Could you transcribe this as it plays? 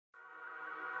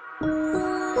Today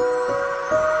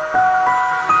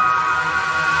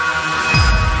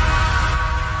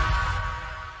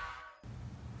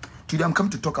I'm coming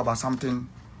to talk about something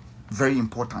very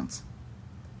important.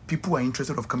 People are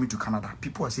interested of coming to Canada.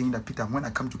 People are saying that, Peter, when I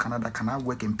come to Canada, can I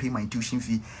work and pay my tuition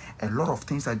fee? A lot of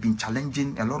things have been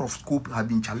challenging. A lot of scope have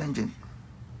been challenging.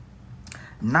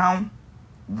 Now,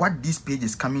 what this page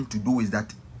is coming to do is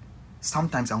that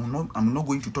sometimes I'm not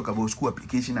going to talk about school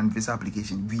application and visa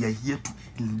application. We are here to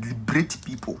liberate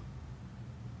people.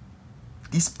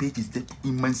 This page is there to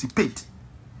emancipate.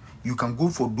 You can go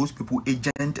for those people,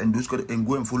 agent, and those and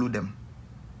go and follow them.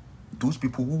 Those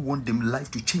people who want them life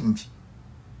to change,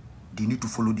 they need to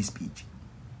follow this page.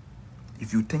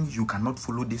 If you think you cannot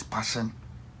follow this passion,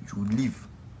 you leave.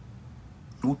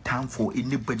 No time for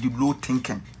anybody low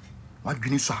thinking. What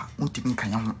you need to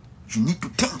you need to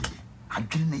think. I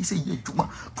didn't say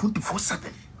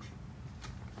 24/7.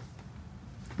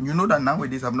 You know that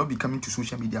nowadays I've not been coming to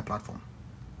social media platform.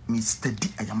 Me steady,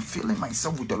 I am feeling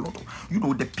myself with a lot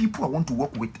of, the people I want to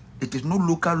work with. It is not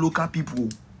local people.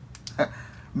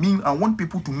 Me, I want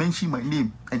people to mention my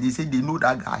name and they say they know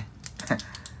that guy.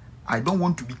 I don't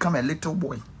want to become a little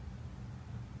boy.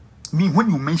 Me, when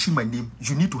you mention my name,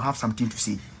 you need to have something to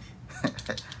say.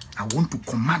 I want to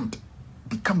command,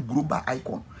 become global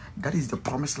icon. That is the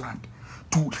promised land.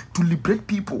 To liberate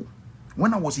people.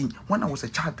 When I was a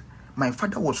child, my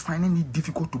father was finding it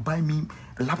difficult to buy me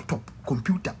a laptop,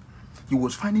 computer. He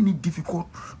was finding it difficult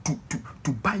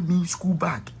to buy me school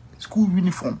bag, school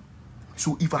uniform.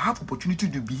 So if I have opportunity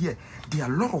to be here, there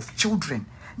are a lot of children,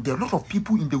 there are a lot of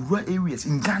people in the rural areas,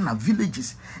 in Ghana,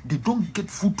 villages. They don't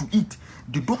get food to eat.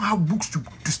 They don't have books to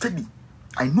study.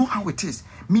 I know how it is.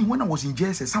 Me, when I was in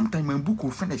JSS, sometimes my book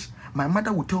will finish. My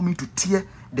mother would tell me to tear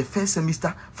the first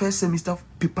semester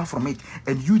paper from it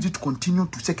and use it to continue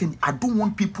to second. I don't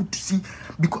want people to see,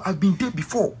 because I've been there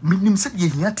before.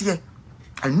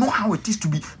 I know how it is to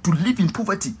live in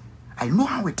poverty. I know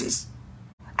how it is.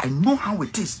 I know how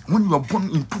it is when you are born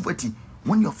in poverty.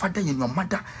 When your father and your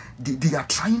mother, they are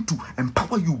trying to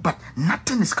empower you, but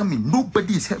nothing is coming.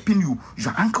 Nobody is helping you.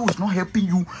 Your uncle is not helping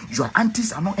you. Your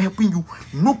aunties are not helping you.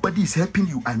 Nobody is helping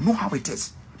you. I know how it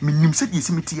is.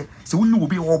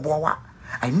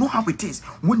 I know how it is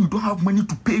when you don't have money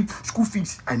to pay school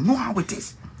fees. I know how it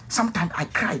is. Sometimes I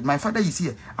cried. My father is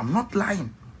here. I'm not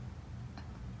lying.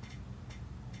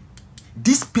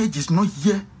 This page is not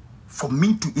here for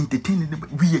me to entertain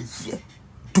anybody. We are here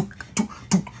to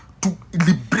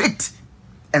liberate,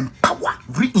 empower,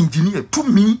 re-engineer. To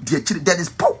me, dear children, there is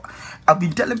power. I've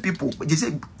been telling people, they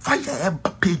say, fire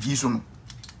pages.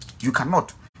 You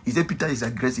cannot. You say Peter is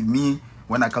aggressive. Me,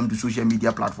 when I come to social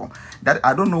media platform, that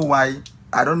I don't know why.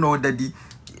 I don't know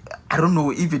I don't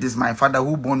know if it is my father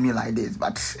who born me like this,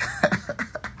 but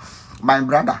my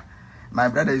brother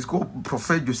is called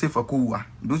Prophet Joseph Akowa.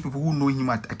 Those people who know him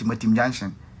at Timatim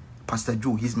Junction, Pastor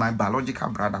Joe, he's my biological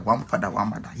brother, one father, one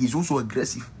mother. He's also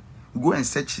aggressive. Go and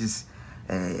search his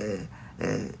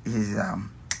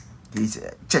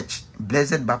church,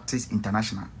 Blessed Baptist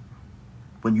International.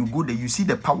 When you go there, you see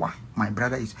the power my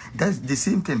brother is. That's the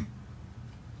same thing.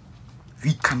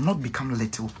 We cannot become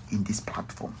little in this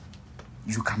platform.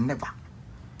 You can never.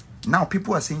 Now,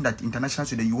 people are saying that international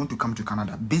student, you want to come to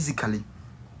Canada. Basically,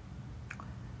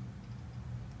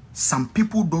 some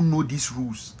people don't know these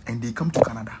rules and they come to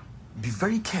Canada. Be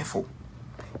very careful.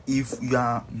 If you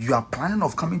are planning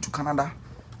of coming to Canada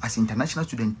as international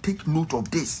student, take note of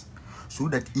this so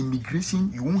that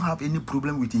immigration, you won't have any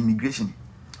problem with immigration.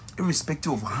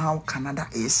 Irrespective of how Canada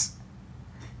is,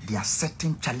 there are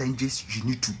certain challenges you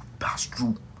need to pass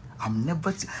through. I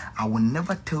will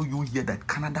never tell you here that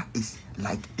Canada is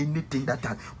like anything that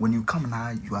when you come now,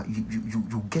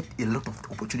 you get a lot of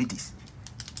opportunities.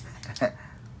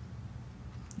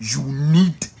 You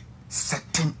need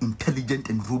certain intelligent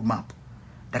and roadmap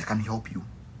that can help you.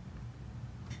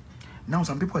 Now,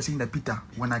 some people are saying that, Peter,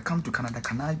 when I come to Canada,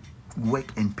 can I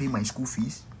work and pay my school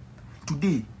fees?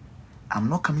 Today, I'm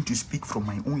not coming to speak from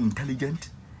my own intelligence.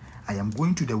 I am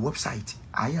going to the website,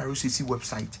 IRCC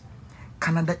website,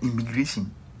 Canada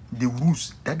Immigration, the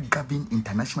rules that govern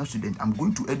international students. I'm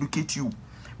going to educate you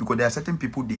because there are certain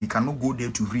people, they cannot go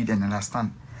there to read and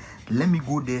understand. Let me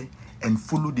go there and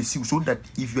follow the seal so that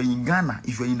if you're in Ghana,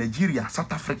 if you're in Nigeria,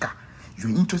 South Africa, you're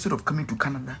interested of coming to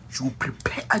Canada, you will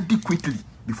prepare adequately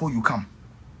before you come.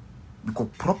 Because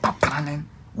proper planning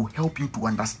will help you to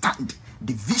understand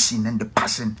the vision and the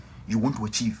passion you want to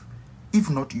achieve. If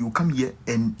not, you come here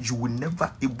and you will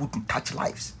never able to touch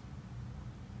lives.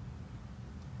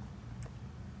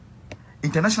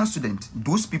 International students,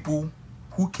 those people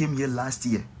who came here last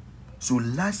year. So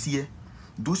last year,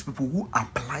 those people who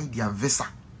applied their visa,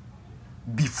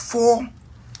 before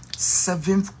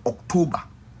 7th October.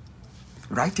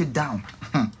 Write it down.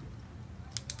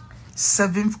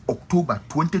 7th October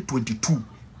 2022.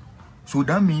 So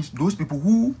that means those people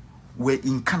who were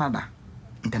in Canada,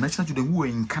 international students who were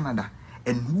in Canada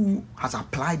and who has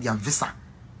applied their visa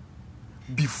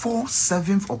before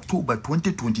 7th October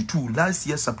 2022, last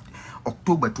year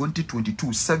October 2022,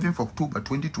 7th October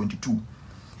 2022,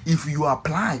 if you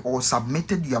apply or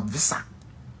submitted your visa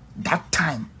that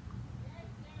time,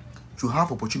 you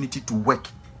have opportunity to work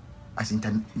as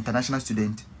international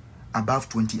student above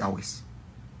 20 hours.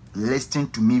 Listen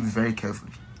to me very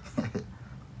carefully.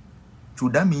 So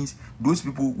that means those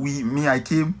people, I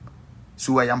came,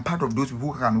 so I am part of those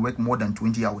people who can work more than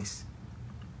 20 hours,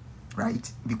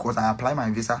 right? Because I applied my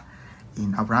visa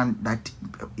in around that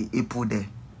April there,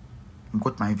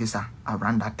 got my visa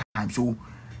around that time. So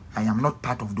I am not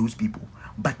part of those people.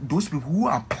 But those people who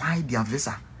applied their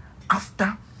visa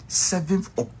after 7th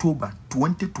October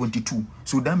 2022.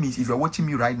 So that means if you're watching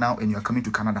me right now and you're coming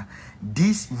to Canada,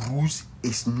 this rules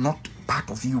is not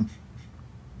part of you.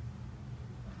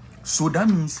 So that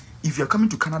means if you're coming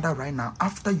to Canada right now,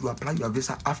 after you apply your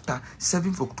visa after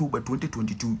 7th October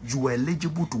 2022, you are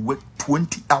eligible to work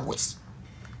 20 hours.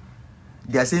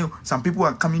 They are saying some people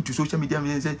are coming to social media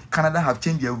and say Canada have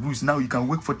changed their rules. Now you can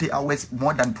work 40 hours,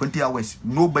 more than 20 hours.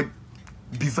 No, but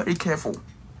be very careful.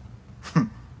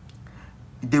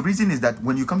 The reason is that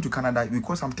when you come to Canada, we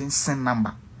call something SIN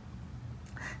number.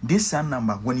 This SIN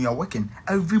number, when you are working,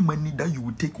 every money that you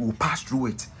will take will pass through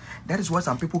it. That is why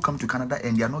some people come to Canada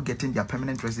and they are not getting their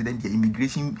permanent resident. Their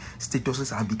immigration statuses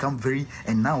have become very,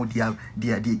 and now they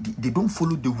don't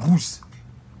follow the rules.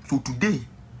 So today,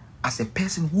 as a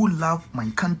person who love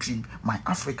my country, my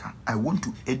Africa, I want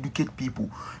to educate people.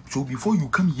 So before you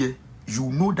come here,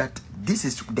 you know that this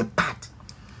is the path.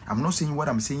 I'm not saying what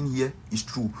I'm saying here is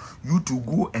true. You to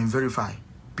go and verify.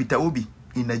 Peter Obi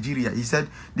in Nigeria, he said,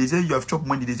 they say you have chopped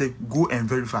money. They say go and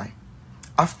verify.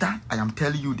 After I am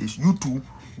telling you this, you to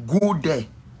go there,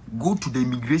 go to the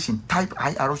immigration, type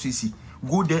IRCC,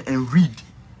 go there and read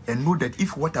and know that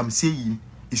if what I'm saying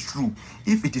is true.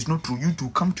 If it is not true, you to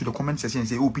come to the comment section and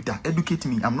say, oh Peter, educate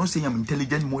me. I'm not saying I'm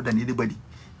intelligent more than anybody.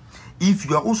 If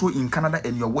you are also in Canada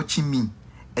and you're watching me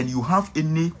and you have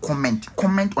any comment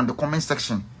on the comment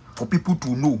section for people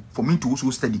to know, for me to also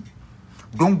study.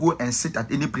 Don't go and sit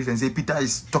at any place and say Peter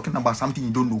is talking about something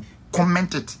you don't know.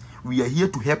 Comment it. We are here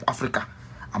to help Africa.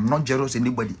 I'm not jealous of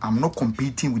anybody. I'm not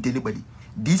competing with anybody.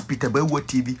 This Peter Bewa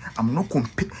TV, I'm not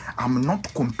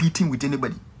competing with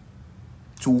anybody.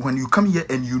 So when you come here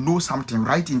and you know something,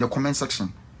 write in the comment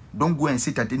section. Don't go and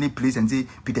sit at any place and say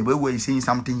Peter Bewa is saying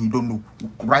something you don't know.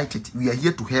 Write it. We are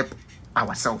here to help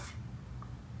ourselves.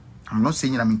 I'm not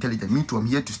saying I'm intelligent. Me too, I'm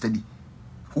here to study.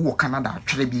 Who Canada,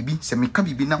 baby, so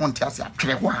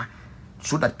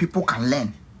that people can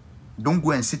learn. Don't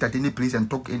go and sit at any place and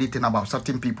talk anything about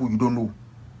certain people you don't know.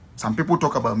 Some people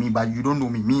talk about me, but you don't know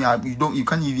me. You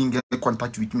can't even get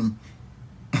contact with me.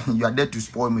 You are there to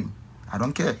spoil me. I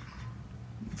don't care.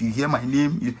 If you hear my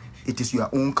name, it is your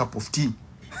own cup of tea.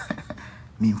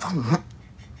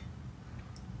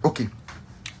 Okay.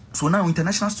 So now,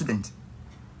 international students,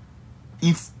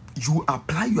 if you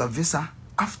apply your visa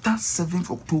after 7th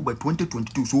October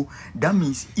 2022, so that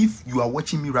means if you are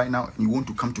watching me right now and you want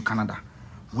to come to Canada,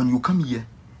 when you come here,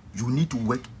 you need to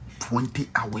work 20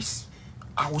 hours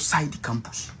outside the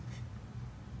campus.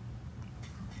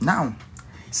 Now,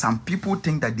 some people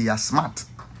think that they are smart,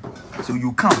 so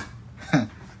you come.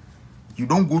 You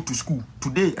don't go to school.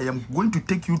 Today, I am going to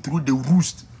take you through the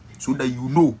rules so that you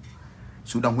know.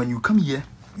 So that when you come here,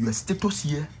 your status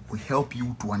here will help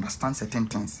you to understand certain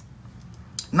things.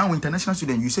 Now, international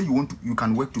student, you say you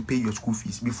can work to pay your school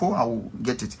fees. Before I will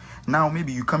get it. Now,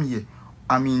 maybe you come here.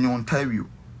 I'm in Ontario.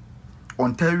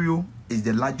 Ontario is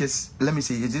the largest, let me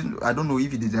say, I don't know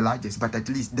if it is the largest, but at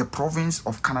least the province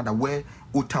of Canada where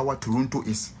Ottawa, Toronto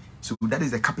is. So that is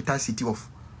the capital city of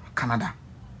Canada.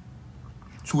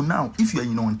 So now, if you are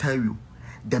in Ontario,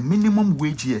 the minimum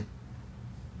wage here,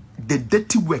 the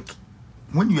dirty work,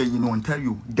 when you are in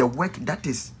Ontario, the work that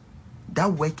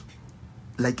work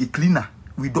like a cleaner,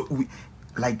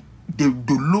 like the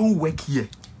low work here,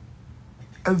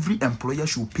 every employer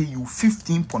should pay you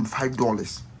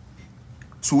 $15.5.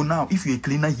 So now, if you're a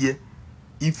cleaner here,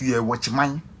 if you're a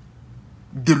watchman,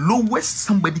 the lowest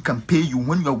somebody can pay you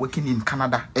when you're working in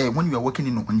Canada, when you're working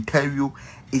in Ontario,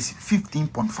 is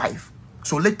 $15.5.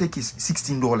 So let's take it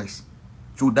 $16.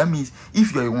 So that means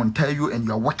if you're in Ontario and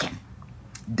you're working,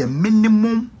 the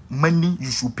minimum money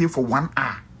you should pay for 1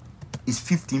 hour is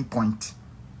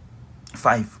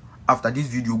 $15.5. After this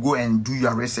video, go and do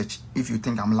your research. If you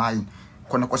think I'm lying,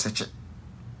 go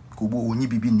Kobo only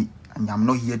bibini, and I'm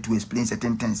not here to explain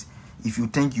certain things. If you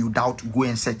think you doubt, go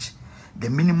and search. The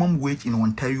minimum wage in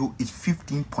Ontario is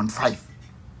 15.5.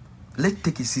 Let's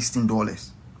take it $16.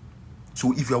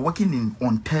 So if you're working in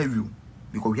Ontario,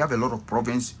 because we have a lot of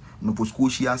province, Nova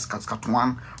Scotia,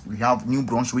 Saskatchewan, we have New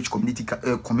Brunswick community,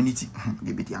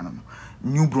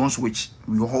 New Brunswick.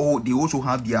 They also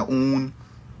have their own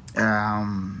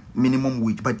minimum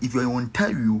wage. But if you're in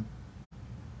Ontario,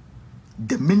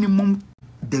 the minimum,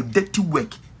 the dirty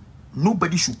work,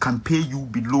 nobody can pay you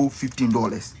below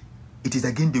 $15. It is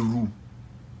against the rule.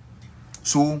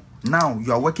 So now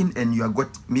you are working and you are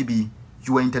got, maybe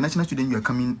you are international student, you are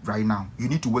coming right now, you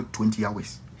need to work 20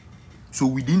 hours. So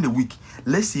within the week,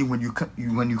 let's say when you come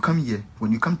here,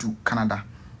 when you come to Canada,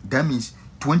 that means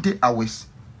 20 hours,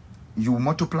 you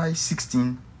multiply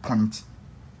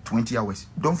 16.20 hours.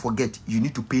 Don't forget, you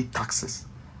need to pay taxes.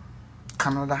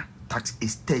 Canada tax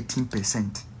is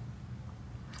 13%.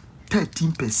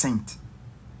 13%.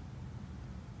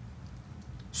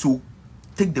 So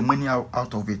take the money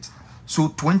out of it. So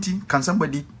 20, can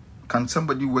somebody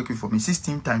work it for me?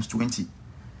 16 times 20.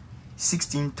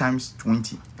 16 times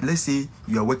 20. Let's say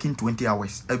you are working 20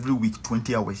 hours every week,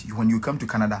 20 hours. When you come to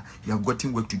Canada, you have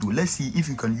gotten work to do. Let's see if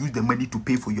you can use the money to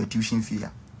pay for your tuition fee.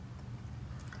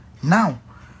 Now,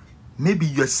 maybe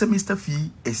your semester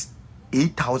fee is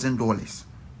 $8,000.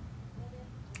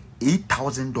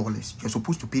 $8,000. You're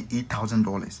supposed to pay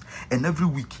 $8,000. And every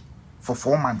week for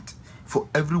 4 months, for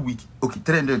every week, okay,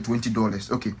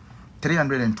 $320. Okay.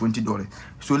 $320.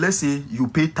 So let's say you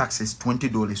pay taxes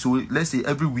 $20. So let's say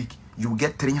every week you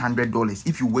get $300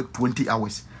 if you work 20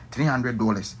 hours.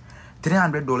 $300.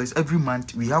 $300 every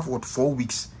month. We have what, 4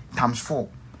 weeks times 4.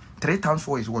 3 times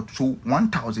 4 is what? So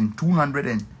 1,200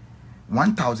 and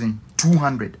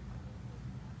 1,200.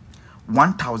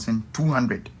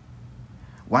 1,200.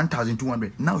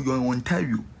 1,200. Now you're in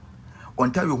Ontario.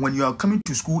 Ontario, when you are coming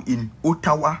to school in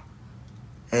Ottawa,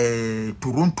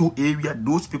 Toronto area,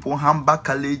 those people, Hamburg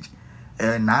College,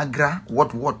 Niagara,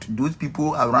 what, those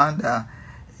people around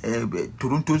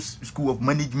Toronto's School of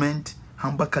Management,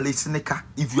 Hamburg College, Seneca.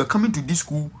 If you are coming to this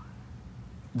school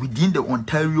within the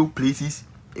Ontario places,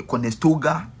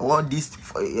 Conestoga, all this,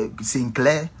 St.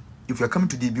 Clair, if you are coming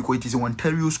to this, because it is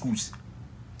Ontario schools,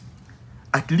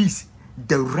 at least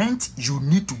the rent you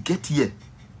need to get here,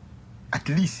 at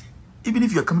least, even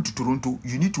if you are coming to Toronto,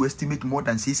 you need to estimate more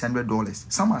than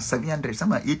 $600. Some are $700,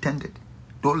 some are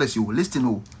 $800. You will listen.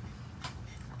 Oh.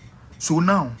 So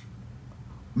now,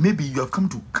 maybe you have come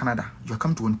to Canada, you have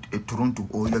come to Toronto,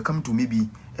 or you have come to maybe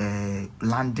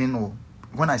London. Or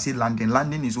when I say London,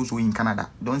 London is also in Canada.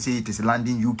 Don't say it is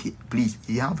London, UK. Please,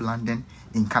 we have London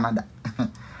in Canada.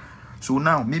 So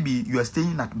now, maybe you are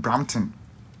staying at Brampton.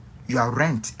 Your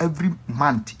rent every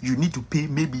month you need to pay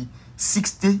maybe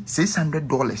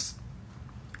 $600.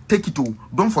 Take it all.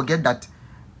 Don't forget that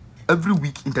every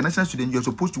week, international student, you're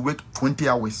supposed to work 20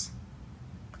 hours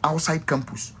outside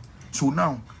campus. So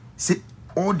now, say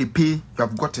all the pay you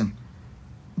have gotten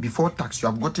before tax, you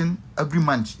have gotten every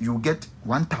month, you get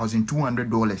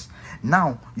 $1,200.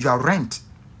 Now, your rent,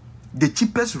 the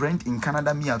cheapest rent in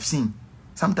Canada me have seen.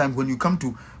 Sometimes when you come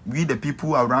to we the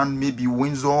people around maybe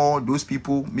Windsor, those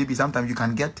people, maybe sometimes you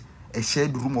can get a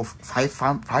shared room of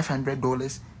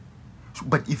 $500.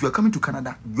 But if you're coming to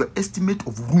Canada, your estimate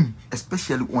of room,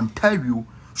 especially Ontario,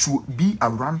 should be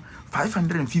around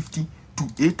 $550 to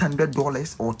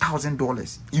 $800 or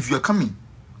 $1,000. If you're coming,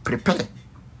 prepare.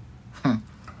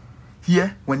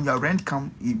 Here, when your rent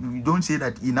come, you don't say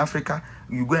that in Africa,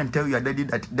 you go and tell your daddy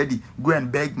that, daddy, go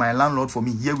and beg my landlord for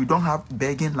me. Here, we don't have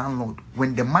begging landlord.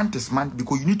 When the month is month,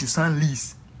 because you need to sign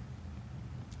lease.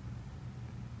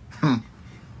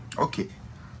 Okay.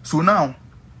 So now,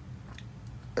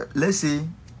 let's say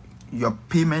your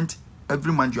payment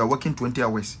every month, you are working 20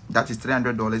 hours. That is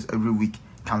 $300 every week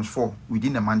times 4.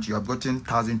 Within a month, you have gotten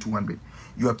 $1,200.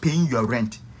 You are paying your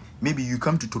rent. Maybe you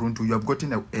come to Toronto, you have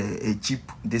gotten a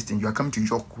cheap distance. You are coming to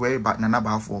York, where Nana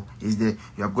Balfour is there.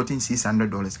 You have gotten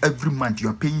 $600. Every month, you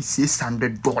are paying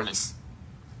 $600.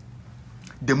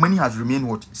 The money has remained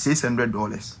what?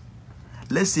 $600.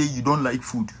 Let's say you don't like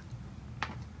food.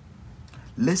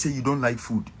 Let's say you don't like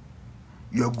food.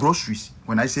 Your groceries,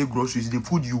 when I say groceries, the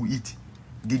food you eat,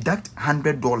 deduct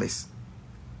 $100.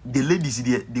 The ladies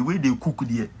there, the way they cook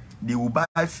there, they will buy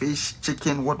fish,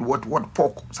 chicken, what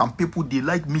pork. Some people, they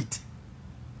like meat.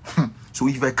 So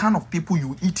if a kind of people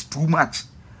you eat too much,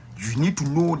 you need to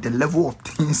know the level of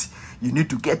things you need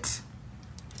to get.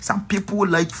 Some people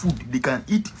like food, they can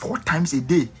eat 4 times a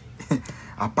day.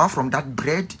 Apart from that,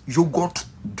 bread, yogurt,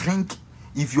 drink.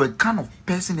 If you're a kind of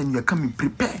person and you're coming,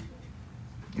 prepare.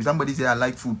 If somebody say I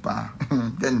like food,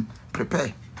 then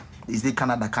prepare. Is it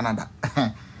Canada? Canada.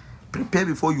 Prepare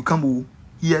before you come. Oh,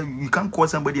 here you can't call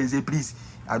somebody and say, please,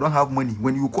 I don't have money.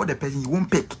 When you call the person, he won't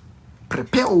pick.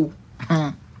 Prepare. Oh,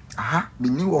 me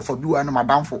new offer do and my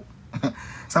downfall.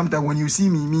 Sometimes when you see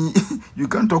me, you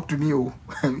can't talk to me. Oh,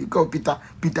 because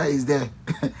Peter is there.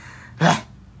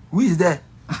 Who is there?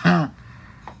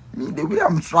 Me, the way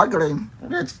I'm struggling,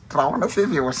 let's try on a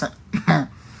favor.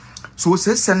 So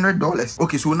 $600.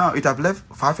 Okay, so now it have left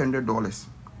 $500.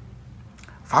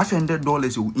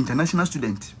 $500. Oh, international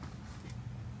student.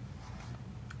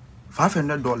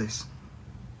 $500.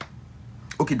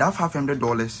 Okay, that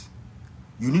 $500,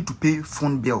 you need to pay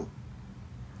phone bill.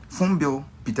 Phone bill,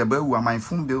 Peter Bewa, my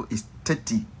phone bill is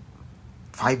 $35.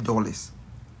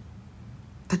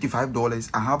 $35.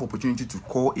 I have opportunity to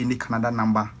call any Canada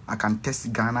number. I can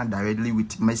text Ghana directly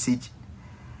with message,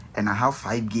 and I have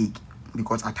 5 gig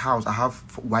because at house I have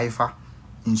Wi-Fi.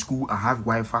 In school I have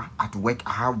Wi-Fi. At work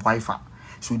I have Wi-Fi.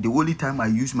 So the only time I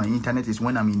use my internet is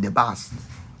when I'm in the bus,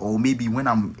 or maybe when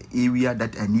I'm area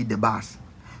that I need the bus.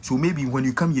 So maybe when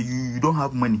you come here, you don't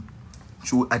have money.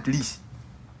 So at least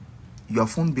your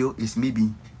phone bill is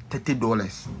maybe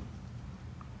 $30.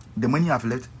 The money I've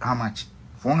left, how much?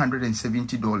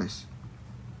 $470.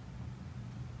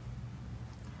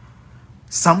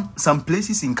 Some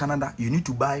places in Canada, you need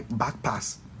to buy back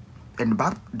pass. And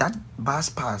that bus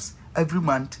pass, every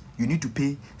month, you need to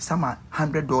pay some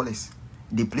 $100.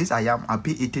 The place I am, I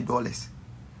pay $80.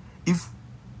 If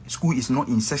school is not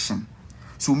in session,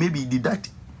 so maybe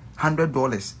deduct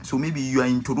 $100. So maybe you are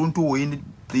in Toronto or any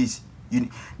place.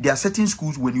 There are certain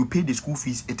schools, when you pay the school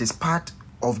fees, it is part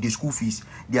of the school fees.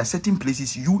 There are certain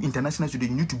places, you international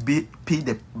student, you need to pay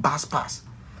the bus pass.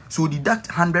 So deduct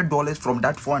 $100 from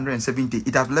that 470.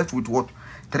 It has left with what?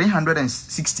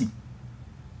 $360.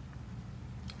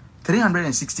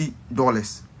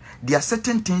 There are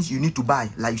certain things you need to buy,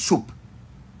 like soap.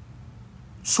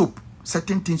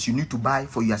 Certain things you need to buy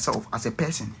for yourself as a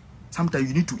person. Sometimes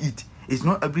you need to eat. It's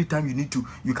not every time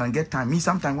you can get time. Me,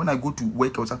 sometimes when I go to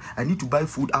work or something, I need to buy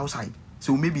food outside.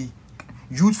 So maybe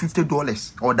use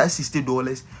 $50 or that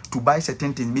 $60 to buy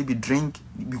certain things, maybe drink,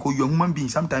 because you're a human being.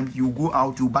 Sometimes you go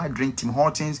out, you buy drink, Tim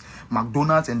Hortons,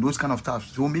 McDonald's, and those kind of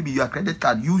stuff. So maybe your credit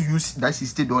card, you use that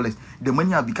 $60. The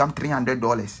money has become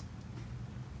 $300.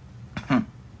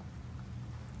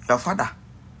 Your father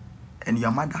and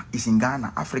your mother is in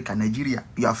Ghana, Africa, Nigeria.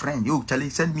 Your friend, yo, Charlie,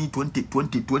 send me 20.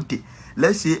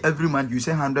 Let's say every month you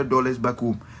send $100 back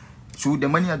home. So the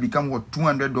money has become what?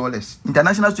 $200.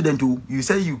 International student too, you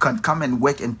say you can come and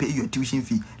work and pay your tuition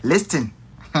fee. Listen,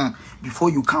 before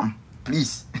you come,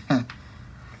 please.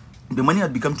 The money has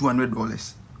become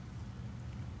 $200.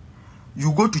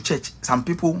 You go to church. Some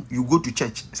people, you go to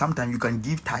church. Sometimes you can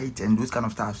give tithe and those kind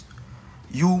of stuff.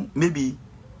 You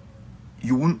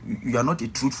are not a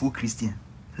truthful Christian.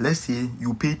 Let's say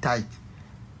you pay tithe.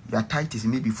 Your tithe is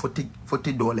maybe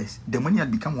 $40. The money has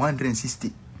become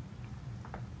 $160.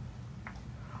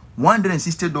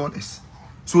 $160.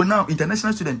 So now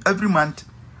international student, every month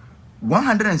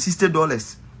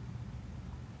 $160.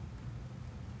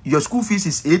 Your school fees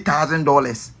is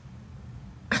 $8,000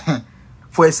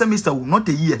 for a semester, not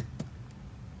a year.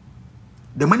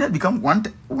 The money has become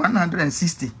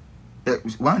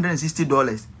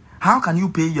 $160. How can you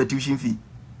pay your tuition fee?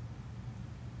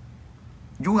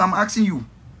 I'm asking you.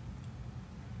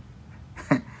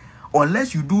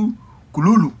 Unless you do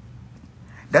kululu.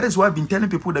 That is why I've been telling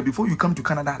people that before you come to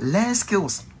Canada, learn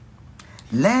skills.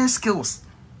 Learn skills.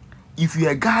 If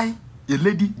you're a guy, a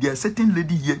lady, there are certain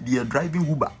lady here, they are driving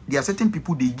Uber. There are certain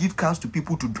people, they give cars to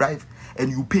people to drive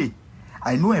and you pay.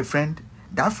 I know a friend,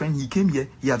 that friend, he came here,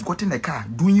 he has gotten a car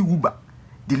doing Uber,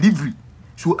 delivery.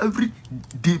 So every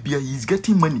day he's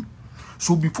getting money.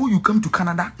 So before you come to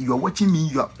Canada, you are watching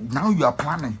me, now you are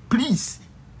planning. Please,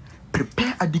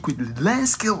 prepare adequately, learn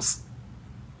skills.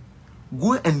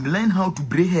 Go and learn how to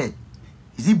braid hair.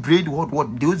 Is it braid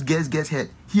what those girls hair?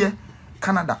 Here,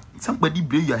 Canada, somebody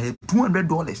braid your hair,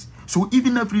 $200. So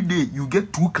even every day you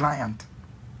get 2 clients,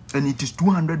 and it is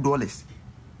 $200.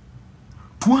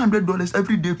 $200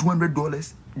 every day,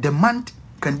 $200. The month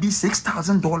can be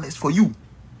 $6,000 for you.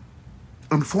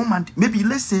 In 4 months, maybe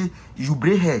let's say you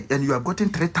braid hair and you have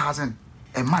gotten $3,000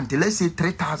 a month. Let's say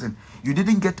 $3,000. You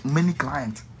didn't get many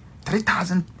clients.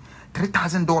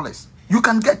 $3,000. You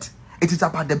can get. It is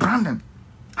about the branding.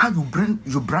 How you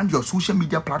brand your social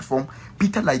media platform.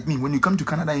 Peter, like me, when you come to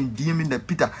Canada and DM me that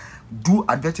Peter, do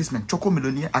advertisement. Choco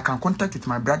Millionaire, I can contact with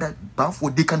my brother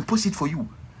Balfour. They can post it for you.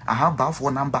 I have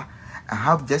Balfour number. I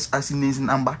have Just Assin's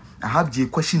number. I have J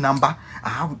Question number. I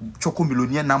have Choco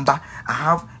Millionaire number. I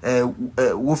have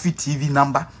Wofi TV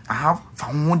number. I have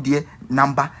Famondie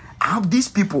number. I have these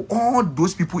people, all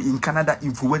those people in Canada,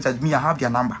 influencers. Me, I have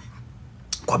their number.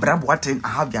 I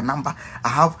have their number. I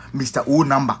have Mr. O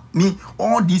number. Me,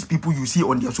 all these people you see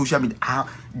on their social media, I have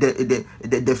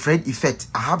the Fred Effect.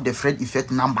 I have the Fred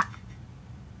Effect number.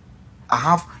 I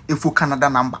have Info Canada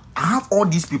number. I have all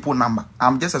these people number.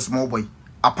 I'm just a small boy.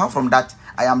 Apart from that,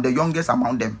 I am the youngest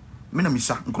among them. Me na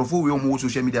misa nkrofo we on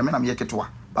social media. Me na me yeketwa.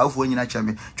 Ba ofo nyina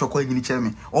cheme, choko nyini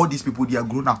cheme. All these people, they are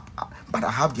grown up, but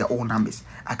I have their own numbers.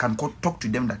 I can talk to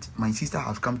them that my sister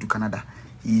has come to Canada.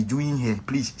 He is doing here.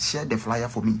 Please share the flyer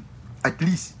for me. At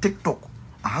least TikTok,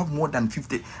 I have more than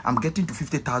 50. I'm getting to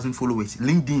 50,000 followers.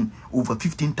 LinkedIn, over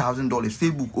 $15,000.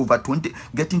 Facebook, over 20,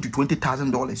 getting to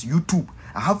 $20,000. YouTube,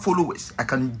 I have followers. I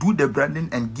can do the branding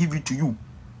and give it to you.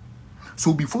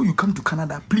 So before you come to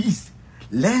Canada, please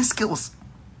learn skills.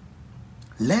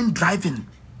 Learn driving.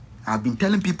 I've been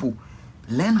telling people,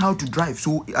 learn how to drive.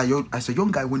 So as a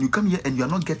young guy, when you come here and you're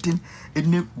not getting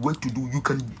any work to do, you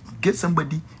can get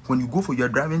somebody when you go for your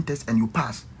driving test and you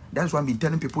pass. That's why I've been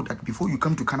telling people that before you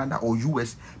come to Canada or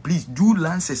US, please do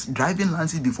licenses, driving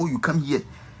licenses before you come here.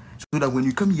 So that when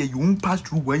you come here, you won't pass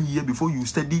through 1 year before you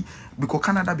study. Because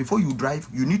Canada, before you drive,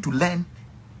 you need to learn,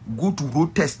 go to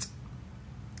road test.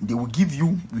 They will give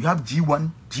you have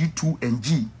G1, G2, and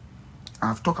G.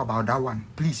 I've talked about that one.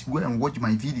 Please go and watch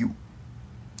my video.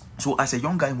 So as a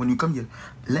young guy, when you come here,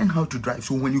 learn how to drive.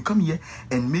 So when you come here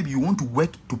and maybe you want to work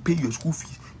to pay your school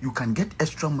fees, you can get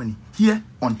extra money. Here,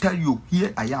 Ontario,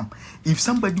 here I am. If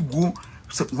somebody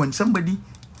when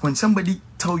somebody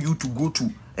tell you to go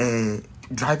to a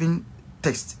driving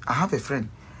test, I have a friend,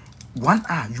 1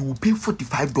 hour, you will pay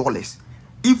 $45.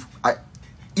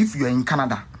 If you are in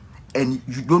Canada and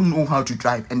you don't know how to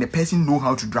drive and the person know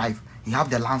how to drive, he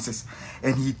have the license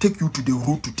and he take you to the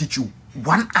road to teach you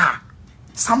 1 hour.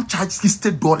 Some charge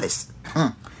 $60.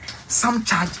 Some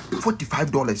charge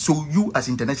 $45. So you as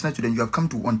international student, you have come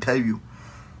to Ontario,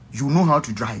 you know how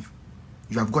to drive,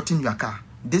 you have gotten your car.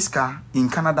 This car in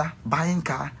Canada, buying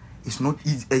car is not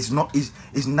easy. It's not.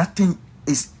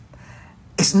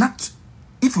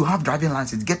 If you have driving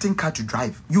license, getting car to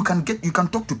drive, you can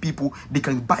talk to people, they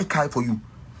can buy car for you.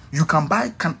 You can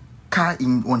buy car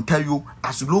in Ontario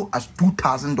as low as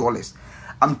 $2,000.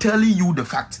 I'm telling you the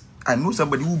fact. I know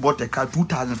somebody who bought a car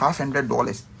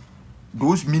 $2,500.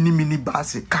 Those mini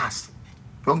bus cars.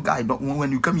 Young guy,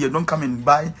 when you come here, don't come and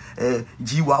buy a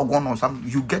G-Wagon or something.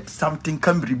 You get something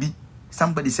Camry,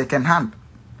 somebody second hand,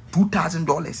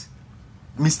 $2,000.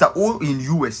 Mr. O in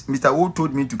US, Mr. O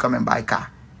told me to come and buy a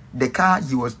car. The car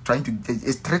he was trying to get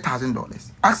is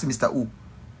 $3,000. Ask Mr. O,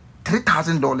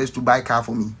 $3,000 to buy a car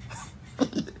for me.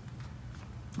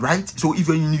 Right? So if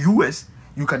you're in US,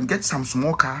 you can get some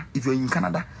small car. If you're in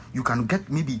Canada, you can get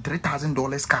maybe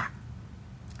 $3,000 car.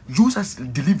 Use as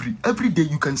delivery. Every day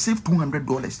you can save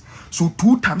 $200. So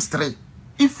 2 times 3.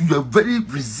 If you're a very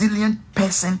resilient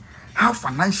person, have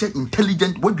financial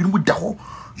intelligence,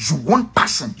 you want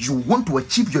passion, you want to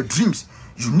achieve your dreams,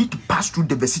 you need to pass through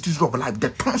the vicissitudes of life, the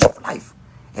thorns of life.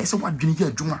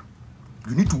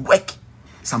 You need to work.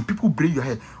 Some people braid your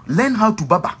hair. Learn how to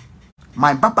baba.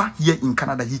 My baba here in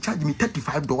Canada, he charged me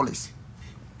 $35.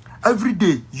 Every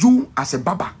day, you as a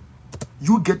baba,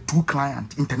 you get 2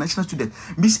 clients, international students.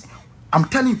 Miss, I'm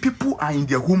telling people are in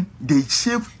their home, they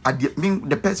shave at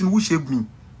the person who shaved me.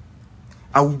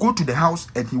 I will go to the house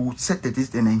and he will set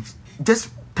this and then just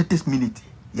 30 minutes.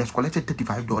 He has collected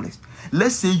 $35.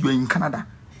 Let's say you're in Canada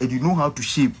and you know how to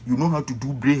shave, you know how to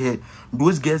do braid hair.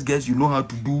 Those girls, you know how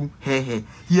to do hair.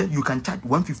 Here you can charge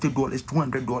 $150,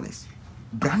 $200.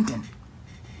 Branding.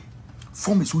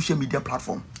 Form a social media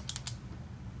platform.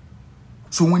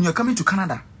 So when you're coming to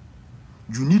Canada,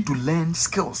 you need to learn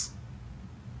skills.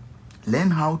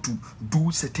 Learn how to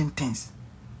do certain things.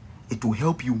 It will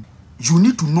help you. You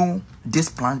need to know this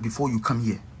plan before you come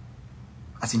here.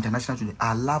 As international student,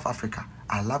 I love Africa.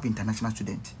 I love international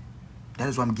students. That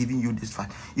is why I'm giving you this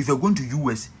fact. If you're going to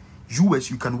US,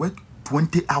 you can work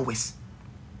 20 hours.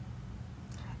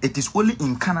 It is only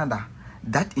in Canada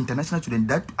that international student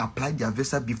that applied their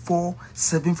visa before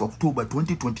 7th October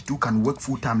 2022 can work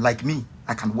full-time. Like me,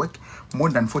 I can work more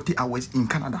than 40 hours in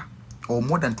Canada or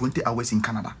more than 20 hours in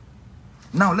Canada.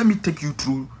 Now, let me take you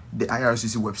through the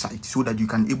IRCC website so that you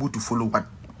can able to follow what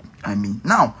I mean.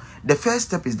 Now, the first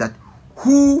step is that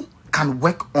who can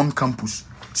work on campus.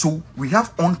 So we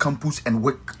have on campus and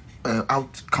work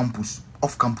out campus,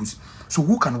 off campus. So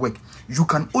who can work? You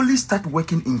can only start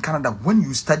working in Canada when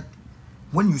you start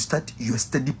your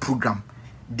study program.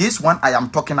 This one I'm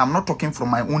not talking from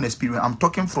my own experience. I'm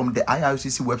talking from the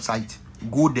IRCC website.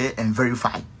 Go there and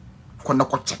verify.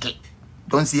 Check it.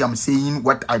 Don't say I'm saying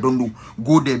what I don't know.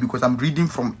 Go there because I'm reading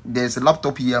from, there's a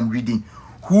laptop here I'm reading.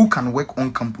 who can work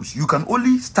on campus. You can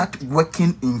only start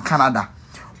working in Canada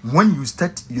when you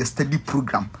start your study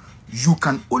program. You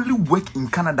can only work in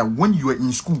Canada when you are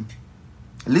in school.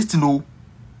 Listen, no,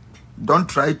 don't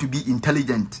try to be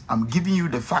intelligent. I'm giving you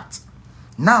the facts.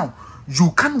 Now,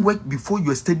 you can work before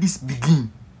your studies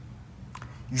begin.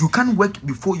 You can work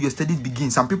before your studies begin.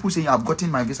 Some people say, I've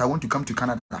gotten my visa, I want to come to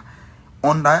Canada.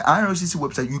 On the IRCC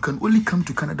website, you can only come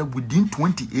to Canada within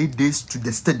 28 days to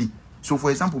the study. So,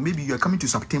 for example, maybe you are coming to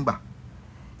September.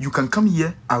 You can come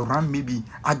here around maybe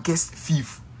August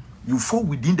 5th. You fall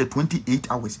within the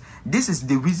 28 hours. This is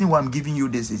the reason why I'm giving you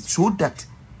this, is so that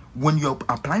when you're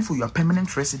applying for your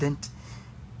permanent resident,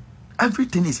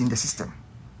 everything is in the system.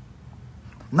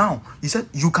 Now, he said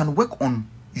you can work on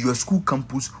your school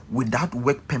campus without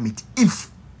work permit. If,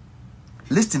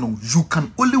 listen, you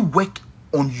can only work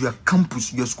on your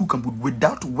campus, your school campus,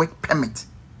 without work permit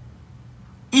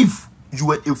if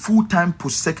you are a full-time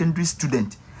post-secondary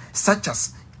student, such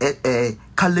as a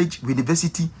college,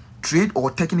 university, trade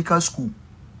or technical school,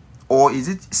 or is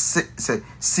it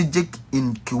CIGIC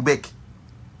in Quebec.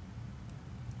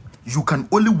 You can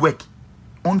only work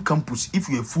on campus if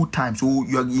you're full-time. So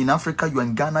you're in Africa, you're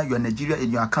in Ghana, you're in Nigeria,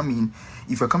 and you are coming.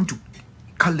 If you're coming to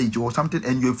college or something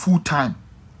and you're full-time,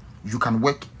 you can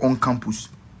work on campus.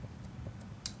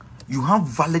 You have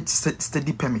valid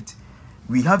study permit.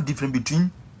 We have difference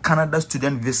between Canada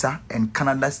student visa and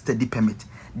Canada study permit.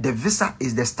 The visa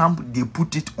is the stamp they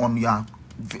put it on your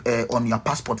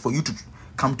passport for you to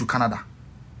come to Canada.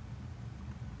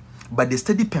 But the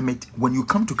study permit, when you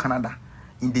come to Canada,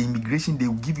 in the immigration, they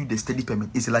will give you the study permit.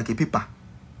 It's like a paper.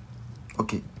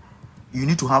 Okay. You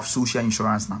need to have social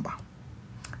insurance number.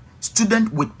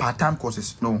 Student with part-time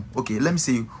courses. No. Okay, let me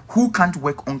say, who can't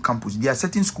work on campus? There are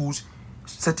certain schools,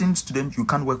 certain students, you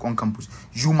can't work on campus.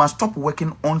 You must stop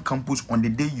working on campus on the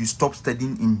day you stop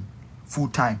studying in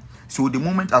full-time. So the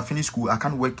moment I finish school, I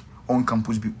can't work on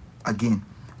campus again.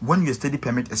 When your study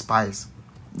permit expires,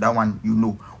 that one, you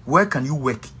know. Where can you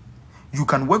work? You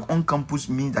can work on campus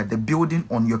means that the building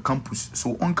on your campus.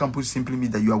 So on campus simply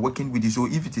means that you are working with it. So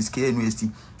if it is KNUST,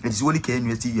 it is only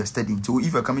KNUST you are studying. So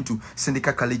if you are coming to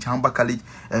Seneca College, Hamba College,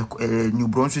 New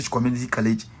Brunswick Community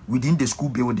College, within the school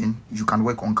building, you can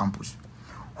work on campus.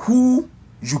 Who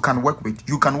you can work with?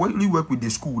 You can only work with the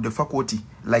school, the faculty.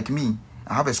 Like me,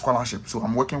 I have a scholarship, so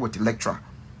I'm working with a lecturer.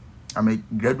 I'm a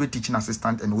graduate teaching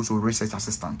assistant and also research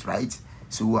assistant, right?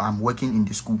 So I'm working in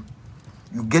the school.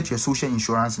 You get your social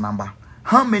insurance number.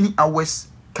 How many hours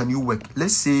can you work?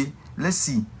 Let's see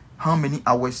how many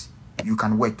hours you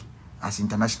can work as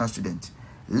international student.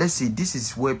 Let's say this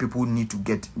is where people need to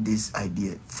get this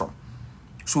idea from.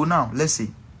 So now let's say,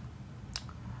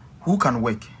 who can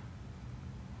work?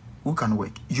 Who can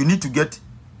work? You need to get,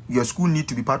 your school need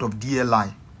to be part of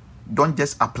DLI. Don't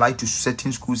just apply to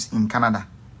certain schools in Canada.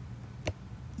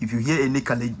 If you hear any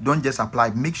college, don't just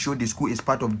apply. Make sure the school is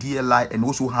part of DLI and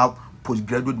also have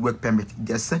postgraduate work permit.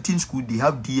 There are certain schools, they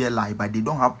have DLI, but they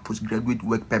don't have postgraduate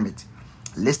work permit.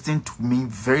 Listen to me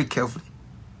very carefully.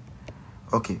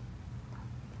 Okay.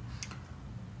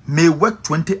 May work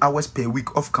 20 hours per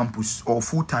week off campus or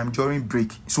full-time during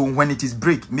break. So when it is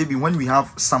break, maybe when we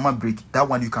have summer break, that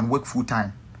one you can work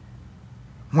full-time.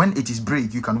 When it is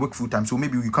break, you can work full-time. So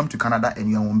maybe you come to Canada and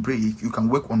you are on break, you can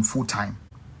work on full-time,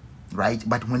 right?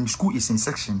 But when school is in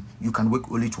section, you can work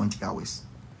only 20 hours.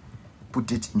 Put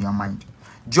it in your mind.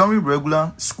 During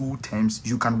regular school terms,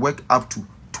 you can work up to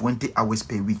 20 hours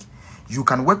per week. You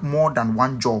can work more than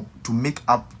one job to make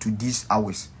up to these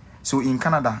hours. So in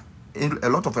Canada, a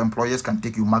lot of employers can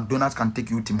take you. McDonald's can take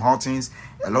you. Tim Hortons,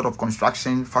 a lot of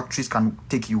construction factories can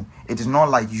take you. It is not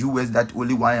like US that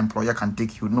only one employer can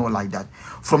take you. No, like that.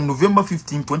 From November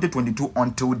 15, 2022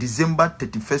 until December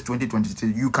 31st,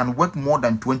 2023, you can work more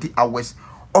than 20 hours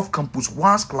off campus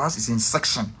whilst class is in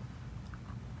section.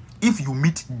 If you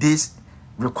meet this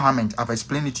requirement, I've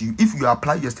explained it to you. If you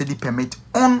apply your study permit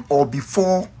on or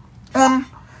before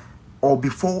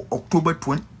October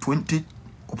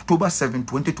 7,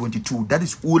 2022, that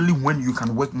is only when you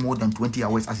can work more than 20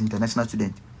 hours as international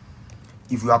student.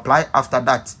 If you apply after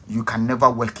that, you can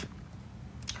never work.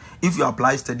 If you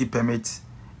apply study permit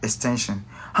extension,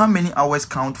 how many hours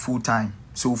count full-time?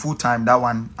 So full-time, that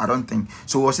one, I don't think.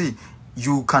 So we'll see.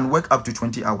 You can work up to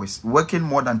 20 hours. Working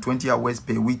more than 20 hours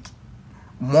per week,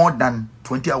 more than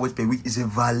 20 hours per week is a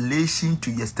violation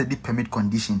to your study permit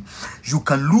condition. You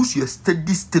can lose your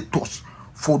study status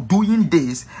for doing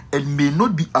this and may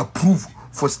not be approved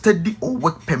for study or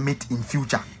work permit in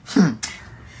future.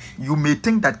 You may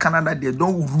think that Canada, there are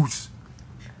no rules.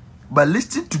 But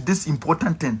listen to this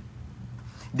important thing.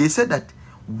 They said that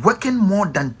working more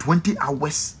than 20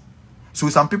 hours. So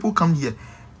some people come here.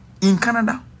 In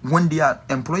Canada, when their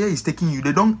employer is taking you,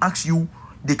 they don't ask you,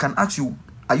 they can ask you,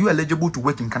 are you eligible to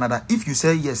work in Canada? If you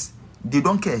say yes, they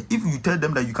don't care. If you tell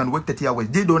them that you can work 30 hours,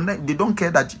 they don't care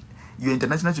that you're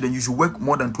international student, you should work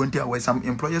more than 20 hours. Some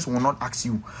employers will not ask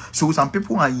you. So some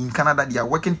people are in Canada, they are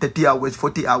working 30 hours,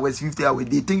 40 hours, 50 hours.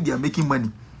 They think they are making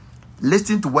money.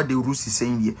 Listen to what the rules is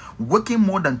saying here. Working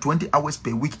more than 20 hours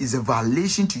per week is a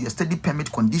violation to your study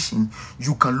permit condition.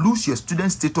 You can lose your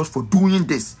student status for doing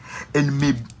this and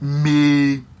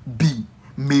may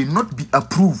not be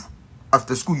approved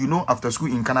after school. You know, after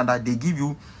school in Canada, they give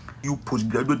you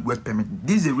postgraduate work permit.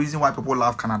 This is the reason why people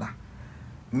love Canada.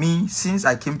 Me, since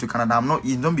I came to Canada,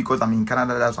 it's not because I'm in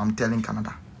Canada, that's what I'm telling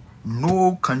Canada.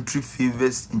 No country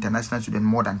favors international students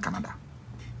more than Canada.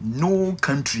 No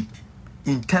country.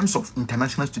 In terms of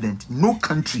international students, no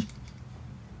country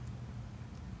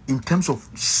in terms of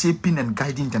shaping and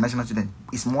guiding international students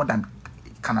is more than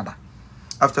Canada.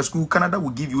 After school, Canada will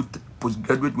give you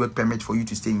postgraduate work permit for you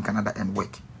to stay in Canada and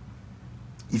work.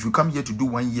 If you come here to do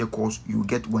 1 year course, you will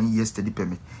get 1 year study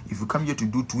permit. If you come here to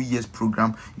do 2 years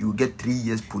program, you will get 3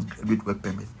 years postgraduate work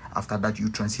permit. After that, you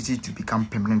transition to become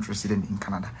permanent resident in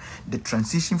Canada. The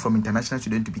transition from international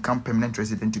student to become permanent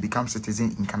resident to become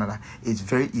citizen in Canada is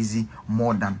very easy,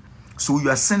 more than. So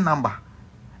your SIN number,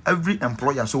 every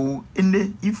employer, so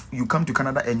if you come to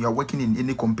Canada and you are working in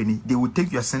any company, they will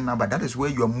take your SIN number. That is where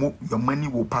your money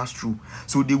will pass through.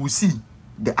 So they will see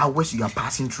the hours you are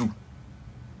passing through.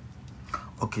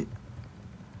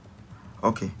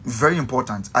 Okay, very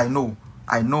important. I know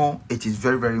it is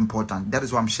very, very important. That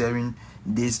is why I'm sharing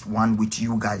this one with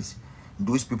you guys.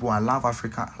 Those people, I love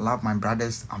Africa, I love my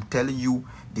brothers. I'm telling you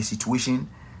the situation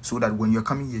so that when you're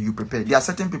coming here, you prepare. There are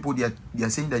certain people, they are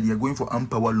saying that they are going for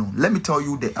Empower loan. Let me tell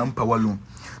you the Empower loan.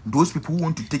 Those people who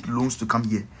want to take loans to come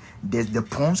here, there's the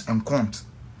pros and cons.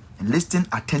 And listen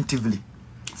attentively.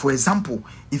 For example,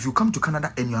 if you come to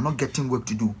Canada and you are not getting work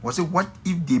to do, what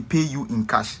if they pay you in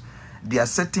cash? There are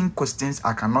certain questions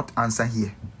I cannot answer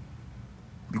here.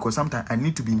 Because sometimes I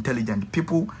need to be intelligent.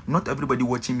 People, not everybody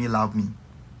watching me love me.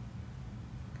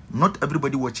 Not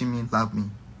everybody watching me love me.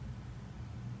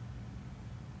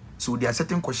 So there are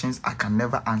certain questions I can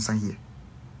never answer here.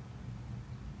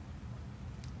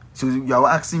 So you are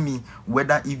asking me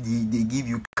whether if they give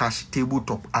you cash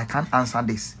tabletop, I can't answer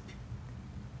this.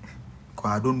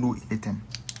 Because I don't know anything.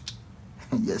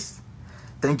 Yes.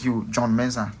 Thank you, John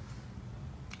Mensah.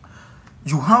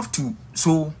 You have to,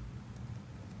 so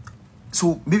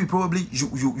maybe probably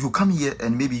you come here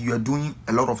and maybe you are doing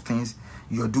a lot of things.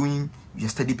 You are doing your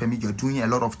study permit, you're doing a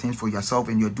lot of things for yourself,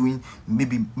 and you're doing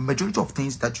maybe majority of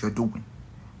things that you're doing.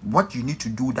 What you need to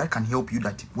do that can help you,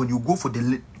 that when you go for the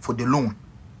loan,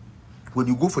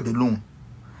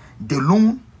 the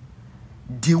loan,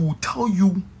 they will tell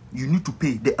you need to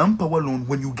pay the Empower loan.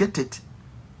 When you get it,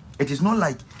 it is not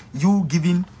like you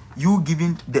giving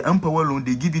the Empower loan,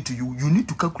 they give it to you. You need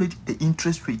to calculate the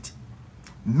interest rate.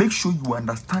 Make sure you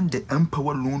understand the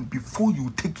Empower loan before you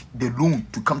take the loan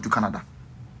to come to Canada.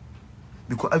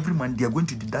 Because every month they are going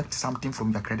to deduct something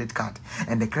from your credit card.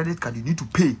 And the credit card you need to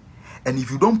pay. And if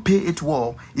you don't pay it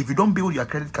well, if you don't build your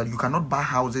credit card, you cannot buy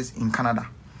houses in Canada.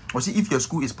 Or see, if your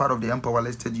school is part of the Empower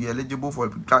listed, you're eligible for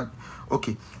that.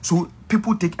 Okay, so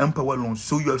people take Empower loans.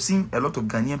 So you have seen a lot of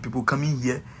Ghanaian people coming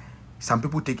here. Some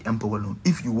people take Empower loan.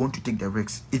 If you want to take the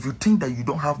risks, if you think that you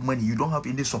don't have money, you don't have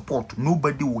any support,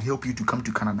 nobody will help you to come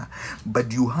to Canada.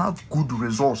 But you have good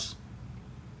resource.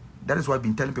 That is why I've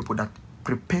been telling people that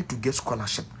prepare to get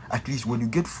scholarship. At least when you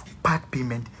get part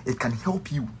payment, it can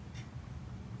help you.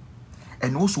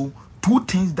 And also, 2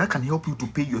 things that can help you to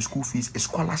pay your school fees is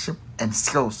scholarship and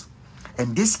skills.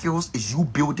 And these skills is you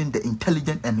building the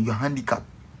intelligence and your handicap,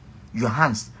 your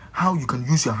hands, how you can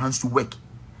use your hands to work.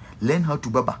 Learn how to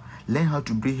barber, learn how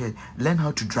to braid hair, learn how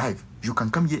to drive. You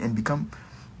can come here and become.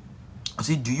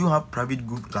 See, do you have private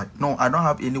group? Like, no, I don't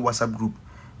have any WhatsApp group.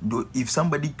 Though if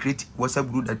somebody create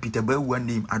WhatsApp group that Peter Boy one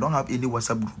name, I don't have any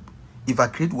WhatsApp group. If I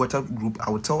create WhatsApp group, I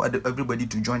will tell everybody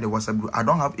to join the WhatsApp group. I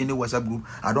don't have any WhatsApp group.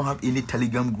 I don't have any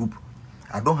Telegram group.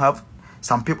 I don't have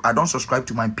some people. I don't subscribe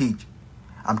to my page.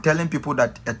 I'm telling people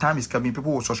that a time is coming,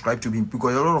 people will subscribe to me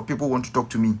because a lot of people want to talk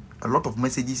to me. A lot of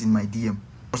messages in my DM.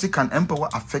 Also, can Empower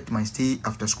affect my stay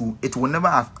after school? It will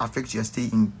never affect your stay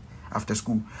in after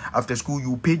school. After school,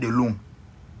 you pay the loan.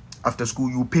 After school,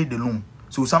 you pay the loan.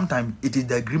 So sometimes it is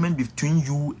the agreement between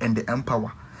you and the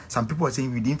Empower. Some people are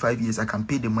saying within 5 years I can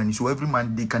pay the money. So every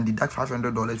month they can deduct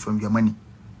 $500 from your money.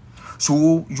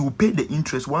 So you pay the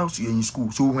interest whilst you're in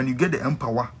school. So when you get the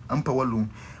Empower loan,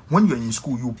 when you're in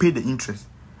school, you pay the interest.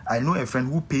 I know a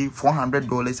friend who pay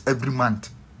 $400 every month.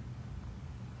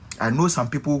 I know some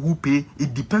people who pay,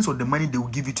 it depends on the money they will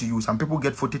give it to you. Some people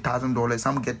get $40,000,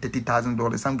 some get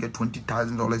 $30,000, some get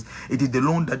 $20,000. It is the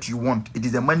loan that you want. It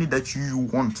is the money that you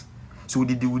want. So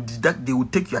they will deduct, they will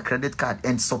take your credit card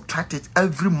and subtract it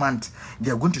every month. They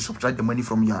are going to subtract the money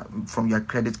from your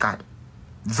credit card.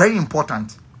 Very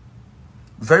important.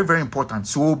 Very, very important.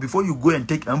 So before you go and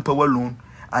take Empower loan,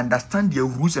 understand the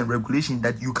rules and regulations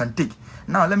that you can take.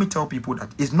 Now, let me tell people that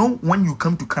it's not when you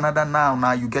come to Canada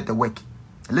now you get the work.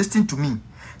 Listen to me.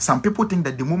 Some people think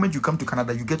that the moment you come to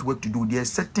Canada, you get work to do. There are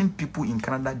certain people in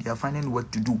Canada, they are finding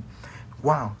work to do.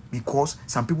 Wow. Because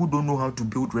some people don't know how to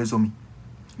build resume.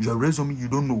 Your resume, you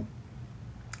don't know.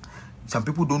 Some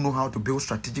people don't know how to build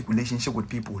strategic relationship with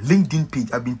people. LinkedIn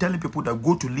page. I've been telling people that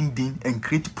go to LinkedIn and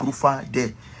create profile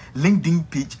there. LinkedIn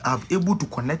page, I'm able to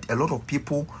connect a lot of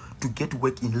people to get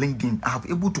work in LinkedIn. I'm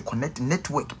able to connect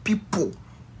network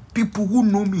people who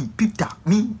know me. Peter,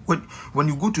 me. When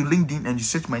you go to LinkedIn and you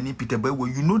search my name, Peter Boy,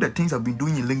 you know the things I've been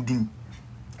doing in LinkedIn.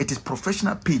 It is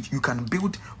professional page. You can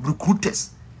build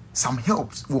recruiters. Some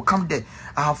helps will come there.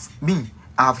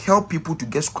 I've helped people to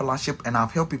get scholarship, and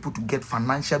I've helped people to get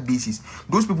financial basis.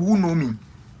 Those people who know me,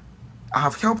 I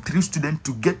have helped 3 students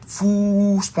to get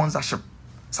full sponsorship.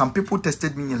 Some people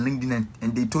tested me in LinkedIn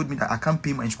and they told me that I can't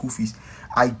pay my school fees.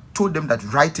 I told them that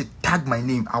write it, tag my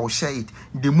name, I will share it.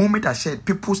 The moment I shared,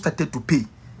 people started to pay.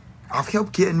 I've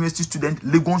helped KNUST students,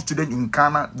 Legon students in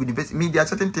Ghana, university. I mean, there are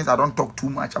certain things I don't talk too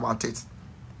much about it.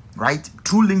 Right?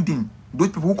 Through LinkedIn, those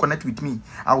people who connect with me,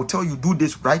 I will tell you, do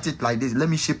this, write it like this, let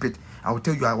me ship it. I will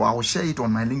tell you, I will share it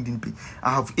on my LinkedIn page.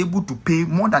 I have able to pay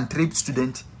more than 3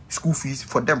 students school fees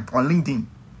for them on LinkedIn.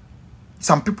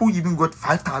 Some people even got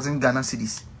 5,000 Ghana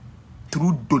cedis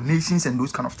through donations and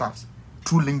those kind of stuff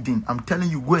through LinkedIn. I'm telling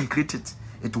you, go and create it.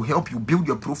 It will help you build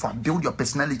your profile, build your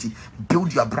personality,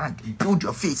 build your brand, build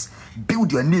your face,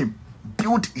 build your name,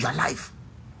 build your life.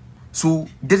 So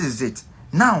this is it.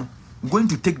 Now, going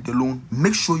to take the loan,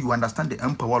 make sure you understand the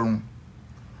Empower loan.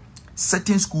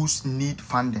 Certain schools need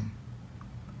funding.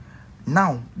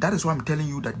 Now, that is why I'm telling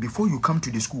you that before you come to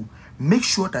the school, make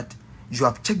sure that you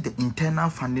have checked the internal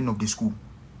funding of the school.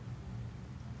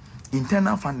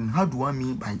 Internal funding, how do I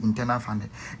mean by internal funding?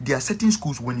 There are certain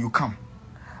schools when you come,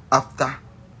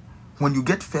 when you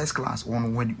get first class, or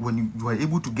when you are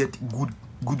able to get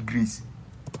good grades,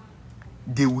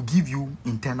 they will give you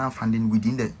internal funding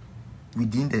within the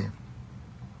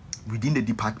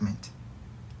department.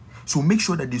 So make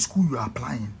sure that the school you are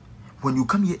applying, when you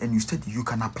come here and you study, you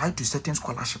can apply to certain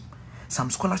scholarship. Some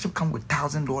scholarship come with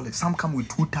 $1,000, some come with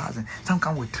 $2,000, some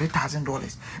come with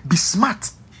 $3,000. Be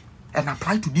smart and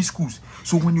apply to these schools.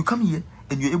 So when you come here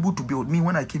and you're able to build, me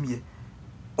when I came here,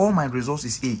 all my results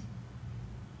is A.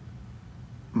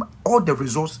 All the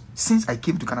results since I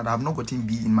came to Canada, I have not gotten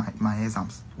B in my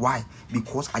exams. Why?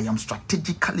 Because I am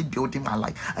strategically building my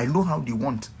life. I know how they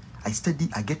want. I study,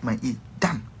 I get my A.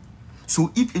 Done. So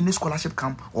if any scholarship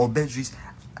come or bursaries,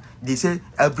 they say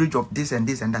average of this and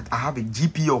this and that, I have a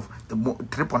GP of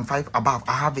 3.5 above,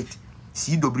 I have it.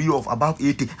 CW of above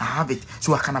 80, I have it.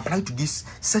 So I can apply to this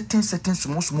certain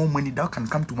small money that can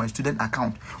come to my student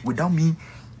account without me,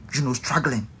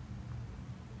 struggling.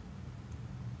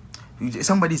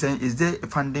 Somebody saying, is there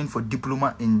funding for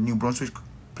diploma in New Brunswick?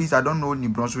 Please, I don't know New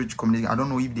Brunswick community. I don't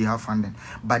know if they have funding,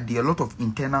 but there are a lot of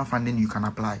internal funding you can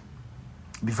apply.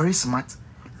 Be very smart.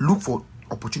 Look for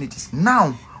opportunities.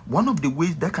 Now, one of the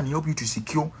ways that can help you to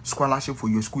secure scholarship for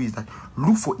your school is that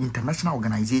look for international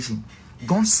organization.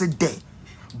 Don't sit there.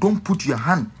 Don't put your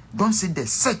hand. Don't sit there.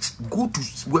 Search. Go to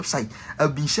website.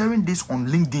 I've been sharing this on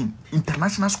LinkedIn.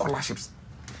 International scholarships.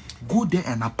 Go there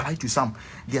and apply to some.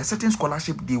 There are certain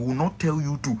scholarships they will not tell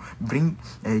you to bring.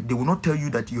 They will not tell you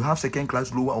that you have second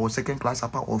class lower or second class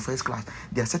upper or first class.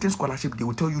 There are certain scholarships they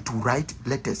will tell you to write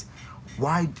letters.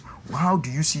 Why? How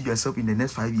do you see yourself in the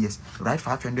next 5 years? Write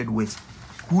 500 words.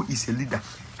 Who is a leader?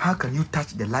 How can you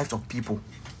touch the lives of people?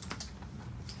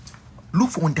 Look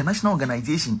for international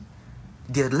organization.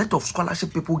 There are a lot of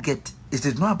scholarship people get. It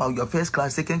is not about your first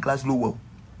class, second class, lower.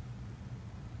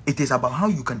 It is about how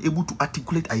you can able to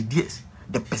articulate ideas,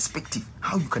 the perspective,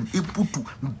 how you can able to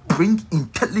bring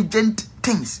intelligent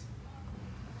things.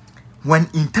 When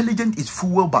intelligence is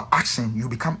fueled by action, you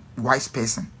become wise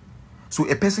person. So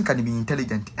a person can be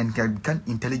intelligent and can become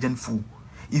intelligent fool.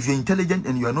 If you're intelligent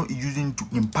and you are not using to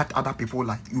impact other people's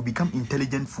life, you become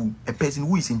intelligent fool. A person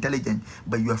who is intelligent,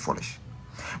 but you are foolish.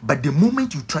 But the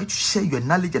moment you try to share your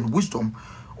knowledge and wisdom,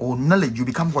 or knowledge, you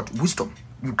become what? Wisdom.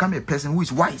 You become a person who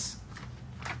is wise.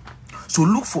 So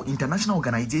look for international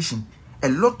organization. A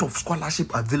lot of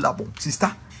scholarship available.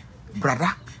 Sister, brother,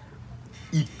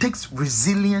 it takes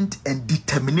resilience and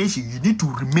determination. You need to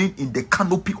remain in the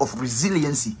canopy of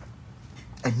resiliency.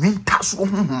 And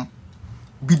when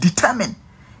be determined.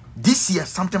 This year,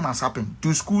 something must happen.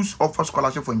 Two schools offer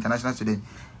scholarship for international students.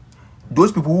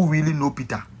 Those people who really know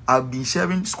Peter, I've been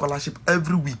sharing scholarship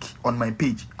every week on my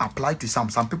page. Apply to some.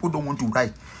 Some people don't want to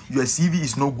write. Your CV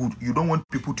is no good. You don't want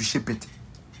people to ship it.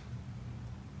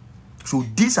 So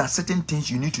these are certain things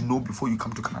you need to know before you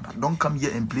come to Canada. Don't come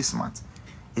here and play smart.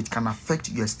 It can affect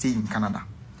your stay in Canada.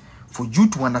 For you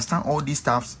to understand all these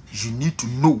stuffs, you need to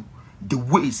know the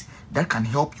ways that can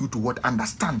help you to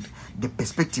understand the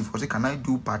perspective. Because can I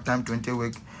do part-time 20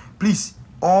 work? Please,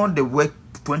 all the work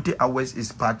 20 hours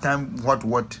is part-time.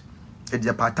 It's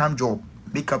a part-time job.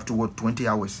 Make up to 20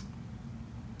 hours.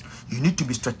 You need to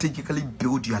be strategically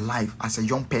build your life as a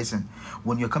young person.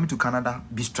 When you're coming to Canada,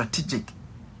 be strategic.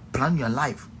 Plan your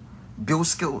life. Build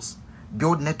skills.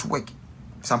 Build network.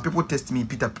 Some people test me,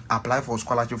 Peter, apply for a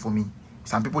scholarship for me.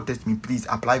 Some people test me, please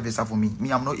apply visa for me.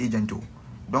 Me, I'm not agent too.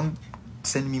 Don't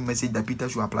send me message that Peter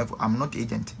should apply for. I'm not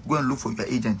agent. Go and look for your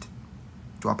agent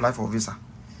to apply for visa.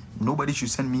 Nobody should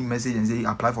send me message and say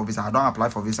apply for visa. I don't apply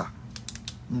for visa.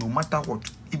 No matter what.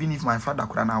 Even if my father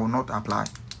could, I will not apply.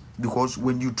 Because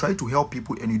when you try to help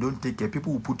people and you don't take care,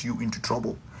 people will put you into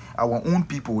trouble. Our own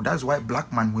people, that's why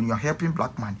black man, when you are helping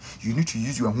black man, you need to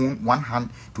use your own one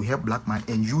hand to help black man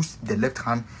and use the left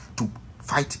hand to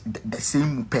fight the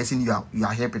same person you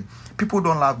are helping. People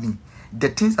don't love me. The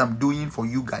things I'm doing for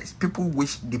you guys, people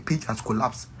wish the page has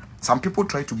collapsed. Some people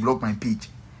try to block my page.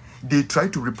 They try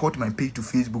to report my page to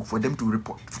Facebook for them to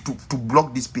report to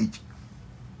block this page.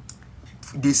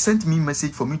 They sent me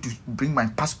message for me to bring my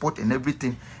passport and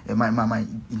everything, my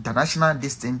international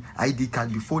distant ID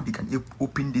card before they can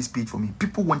open this page for me.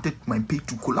 People wanted my page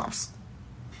to collapse.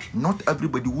 Not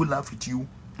everybody who laughs with you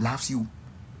loves you.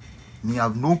 Me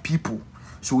have no people.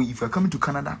 So if you're coming to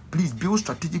Canada, please build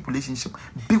strategic relationship,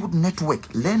 build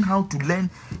network, learn how to learn.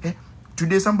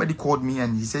 Today somebody called me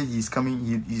and he said he's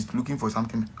coming, he's looking for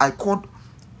something. I called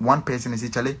one person and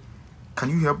said, Charlie, can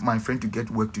you help my friend to get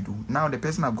work to do? Now the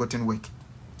person have gotten work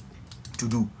to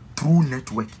do through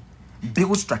network.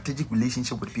 Build strategic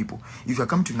relationship with people. If you are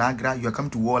coming to Niagara, you are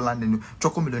coming to Warland, and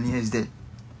Choco Millionaire is there.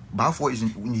 Balfour is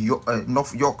in New York,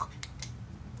 North York.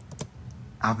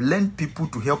 I've learned people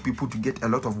to help people to get a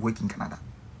lot of work in Canada.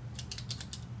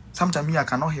 Sometimes me, I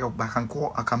cannot help, but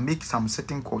I can make some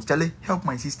certain calls. Charlie, help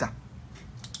my sister.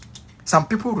 Some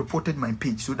people reported my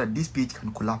page so that this page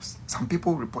can collapse. Some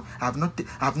people report. I have not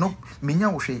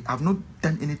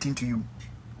done anything to you.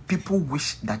 People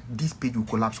wish that this page will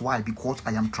collapse. Why? Because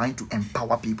I am trying to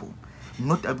empower people.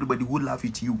 Not everybody will laugh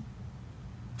at you.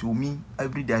 To me,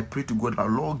 every day I pray to God,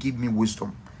 Lord, give me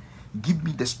wisdom. Give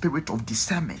me the spirit of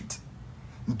discernment.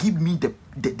 Give me the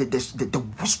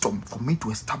wisdom for me to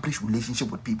establish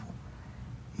relationship with people.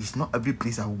 It's not every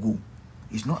place I will go.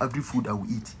 It's not every food I will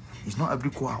eat. It's not every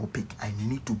call I will pick. I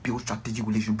need to build strategic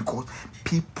relationship because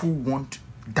people want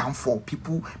downfall.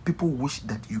 People wish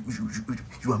that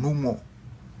you are no more.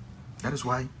 That is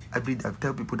why every day I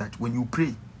tell people that when you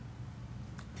pray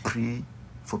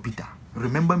for Peter.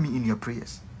 Remember me in your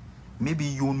prayers. Maybe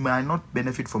you might not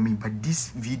benefit from me, but this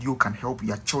video can help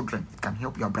your children. It can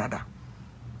help your brother.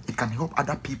 It can help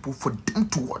other people for them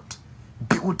to what?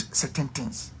 Build certain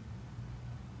things.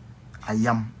 I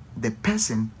am the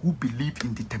person who believes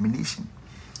in determination.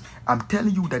 I'm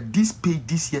telling you that this page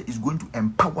this year is going to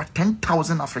empower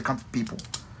 10,000 African people.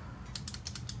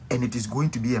 And it is going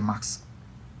to be a max.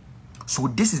 So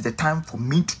this is the time for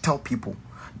me to tell people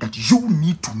that you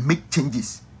need to make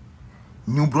changes.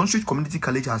 New Brunswick Community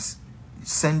College has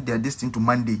sent their thing to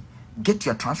Monday. Get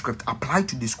your transcript, apply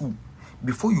to the school.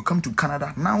 Before you come to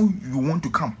Canada, now you want to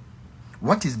come.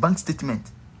 What is bank statement?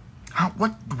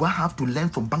 What do I have to learn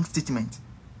from bank statement?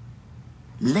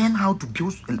 Learn how to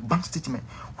build a bank statement.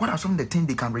 What are some of the things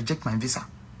they can reject my visa?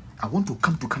 I want to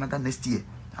come to Canada next year.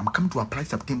 I'm coming to apply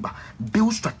September.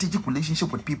 Build strategic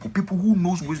relationship with people. People who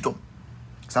knows wisdom.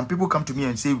 Some people come to me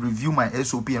and say, review my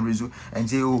SOP and resume and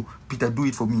say, oh, Peter, do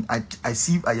it for me. I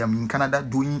see I am in Canada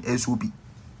doing SOP.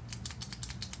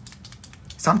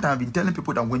 Sometimes I've been telling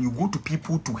people that when you go to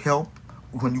people to help,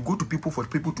 when you go to people for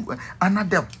people to honor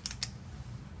them,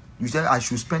 you say I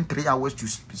should spend 3 hours to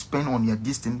spend on your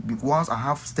distance because I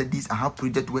have studies, I have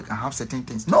project work, I have certain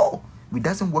things. No, it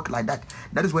doesn't work like that.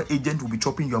 That is why agent will be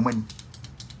chopping your money.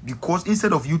 Because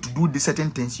instead of you to do these certain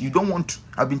things, you don't want to.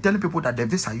 I've been telling people that the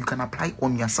visa, you can apply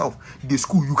on yourself. The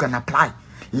school, you can apply.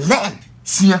 Learn.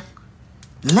 See?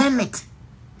 Learn it.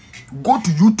 Go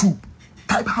to YouTube.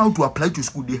 Type how to apply to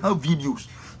school. They have videos.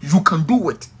 You can do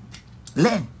it.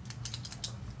 Learn.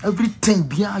 Everything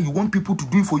there you want people to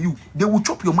do it for you. They will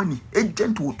chop your money.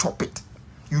 Agent will chop it.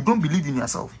 You don't believe in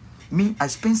yourself. Me, I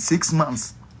spent 6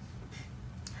 months.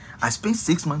 I spent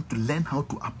 6 months to learn how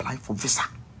to apply for visa.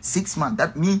 6 months.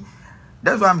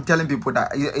 That's why I'm telling people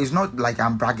that it's not like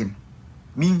I'm bragging.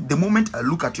 The moment I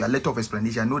look at your letter of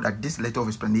explanation, I know that this letter of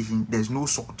explanation, there's no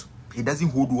salt. It doesn't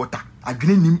hold water. I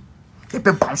didn't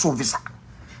bounce visa.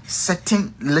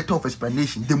 Certain letter of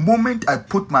explanation. The moment I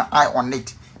put my eye on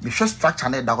it, the first structure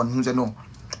that on no.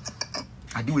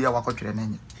 I do work out.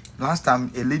 Last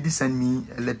time a lady sent me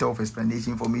a letter of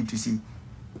explanation for me to see.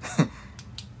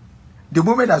 The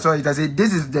moment I saw it, I said,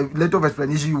 this is the letter of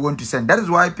explanation you want to send. That is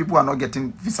why people are not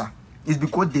getting visa. It's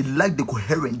because they lack the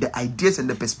coherence, the ideas and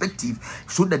the perspective,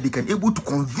 so that they can able to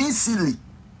convincingly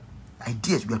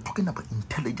ideas. We are talking about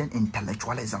intelligent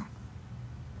intellectualism.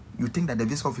 You think that the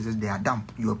visa officers, they are dumb.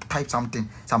 You have typed something.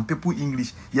 Some people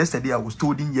English. Yesterday I was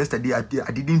told him. Yesterday I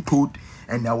didn't told.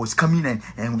 And I was coming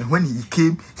and when he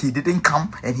came, he didn't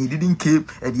come and he didn't came.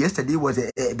 And yesterday was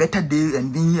a better day.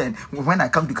 And when I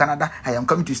come to Canada, I am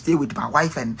coming to stay with my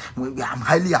wife and I'm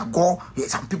highly a go.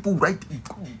 Some people write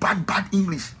bad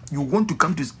English. You want to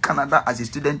come to Canada as a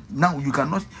student. Now you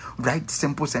cannot write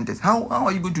simple sentence. How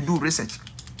are you going to do research?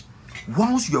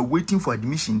 Once you are waiting for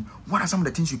admission, what are some of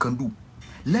the things you can do?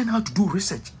 Learn how to do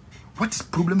research. What is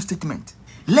problem statement?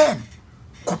 Learn.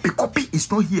 Copy is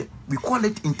not here. We call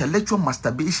it intellectual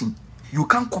masturbation. You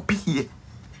can't copy here.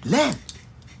 Learn.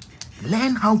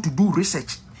 Learn how to do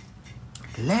research.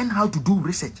 Learn how to do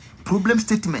research. Problem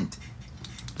statement.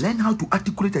 Learn how to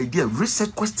articulate ideas.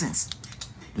 Research questions.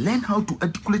 Learn how to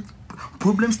articulate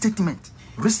problem statement.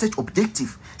 Research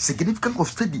objective. Significance of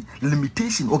study.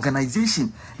 Limitation.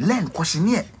 Organization. Learn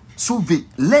questionnaire. Survey.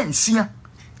 Learn.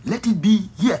 Let it be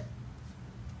here.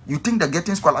 You think that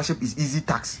getting scholarship is easy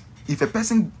task. If a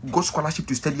person got scholarship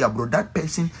to study abroad, that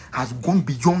person has gone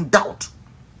beyond doubt.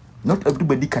 Not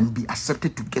everybody can be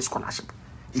accepted to get scholarship.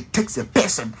 It takes a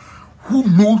person who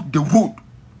knows the road.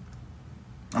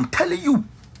 I'm telling you.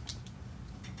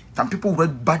 Some people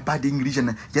read bad English,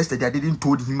 and yesterday I didn't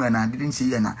told him and I didn't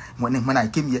say, and when I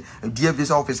came here, dear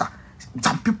visa officer,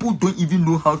 some people don't even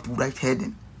know how to write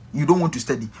heading. You don't want to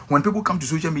study. When people come to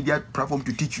social media platform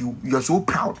to teach you, you are so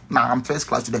proud. Now I'm first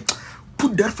class student.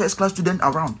 Put that first class student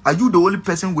around. Are you the only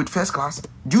person with first class?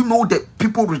 Do you know the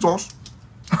people resource?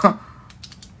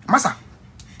 Massa,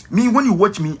 when you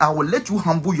watch me, I will let you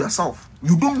humble yourself.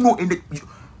 You don't know any.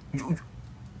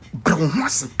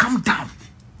 Calm down.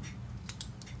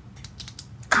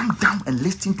 Calm down and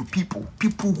listen to people.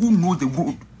 People who know the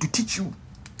road to teach you.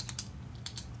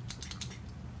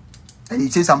 And you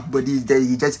say somebody is there,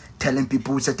 you just telling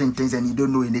people certain things and you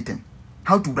don't know anything.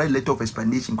 How to write letter of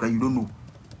explanation, because you don't know.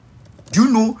 Do you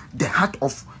know the heart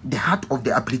of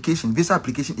the application? Visa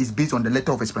application is based on the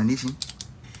letter of explanation.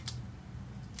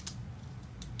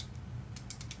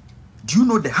 Do you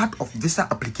know the heart of visa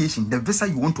application? The visa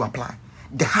you want to apply.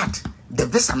 The heart, the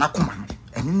visa nakuma,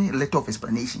 and any letter of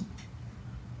explanation.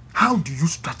 How do you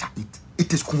structure it?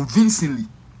 It is convincingly.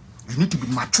 You need to be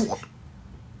matured.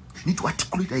 You need to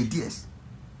articulate ideas.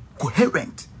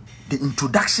 Coherent. The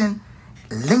introduction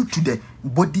linked to the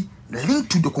body,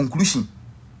 linked to the conclusion.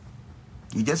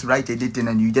 You just write anything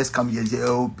and you just come here and say,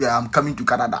 oh, yeah, I'm coming to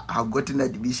Canada. I've gotten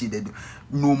admission.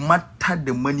 No matter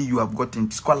the money you have gotten,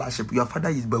 scholarship, your father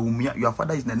is Baumia, your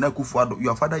father is Nana Akufo-Addo,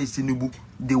 your father is Tinubu,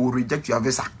 they will reject your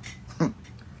visa.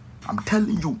 I'm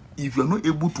telling you, if you're not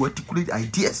able to articulate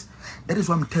ideas, that is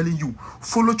what I'm telling you.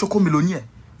 Follow Choco Millionaire,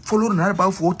 follow Nana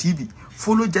Akufo TV,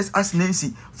 follow Just Ask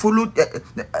Nancy, follow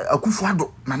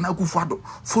Akufo-Addo, Nana Akufo-Addo,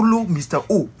 follow Mr.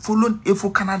 O, follow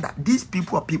Efo Canada. These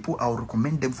people are people I will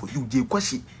recommend them for you.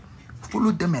 Jekwashi,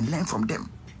 follow them and learn from them.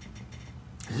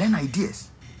 Learn ideas.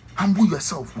 Humble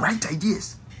yourself. Write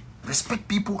ideas. Respect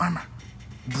people, Anna.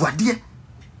 Buadie,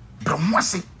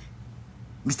 Bramwase,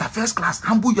 Mr. First Class.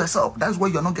 Humble yourself. That's why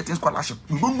you're not getting scholarship.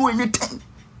 You don't know anything.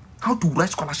 How to write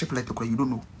scholarship letter? You don't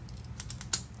know.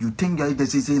 You think they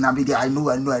say, I know.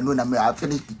 I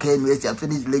finished KNUST, I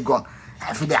finished Legon.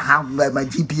 I feel I have my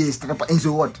GPA, and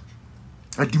so what?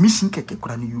 Admission,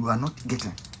 you are not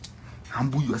getting.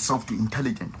 Humble yourself to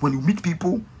intelligent. When you meet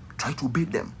people, try to obey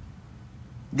them.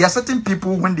 There are certain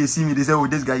people, when they see me, they say, oh,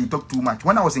 this guy, he talk too much.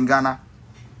 When I was in Ghana,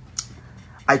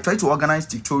 I tried to organize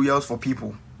tutorials for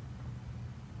people.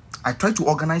 I tried to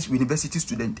organize university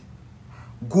students.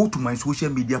 Go to my social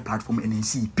media platform and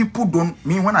see. People don't,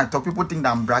 when I talk, people think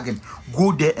that I'm bragging.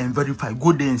 Go there and verify.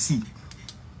 Go there and see.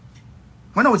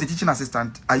 When I was a teaching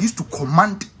assistant, I used to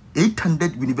command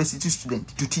 800 university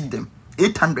students to teach them.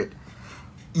 800.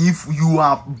 If you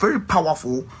are very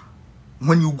powerful,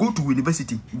 when you go to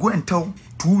university, go and tell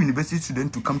 2 university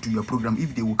students to come to your program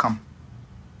if they will come.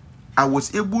 I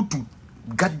was able to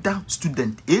gather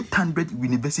students, 800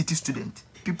 university students.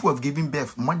 People have given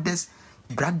birth, mothers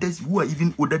brothers who are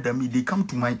even older than me, they come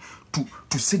to my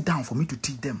to sit down for me to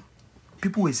teach them.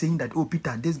 People were saying that, oh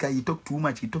Peter, this guy, he talked too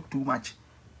much.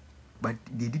 But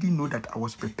they didn't know that I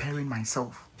was preparing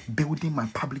myself, building my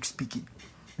public speaking.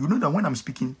 You know that when I'm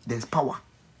speaking, there's power.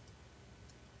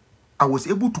 I was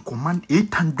able to command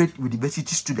 800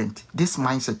 university students. This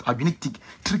mindset, I've been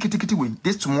tricky way.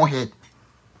 This small head.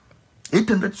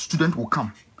 800 students will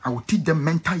come. I will teach them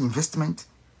mental investment,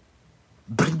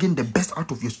 bringing the best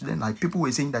out of your student. Like people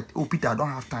were saying that, oh Peter, I don't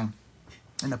have time.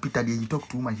 And Peter, you talk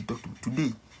too much.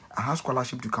 Today, I have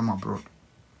scholarship to come abroad.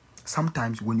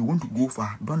 Sometimes when you want to go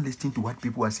far, don't listen to what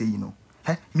people are saying. You know,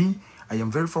 me, I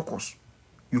am very focused.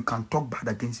 You can talk bad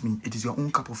against me. It is your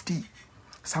own cup of tea.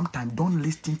 Sometimes don't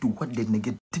listen to what the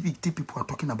negativity people are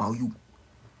talking about you.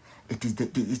 It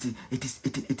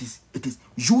is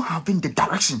you having the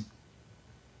direction.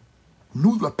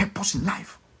 Know your purpose in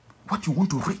life. What you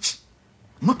want to reach.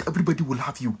 Not everybody will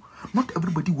love you. Not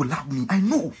everybody will love me. I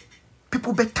know.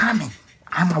 People better me.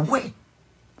 I'm aware.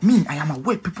 Me, I am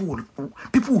aware. People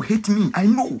will hate me. I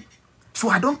know. So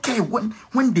I don't care when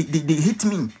they hate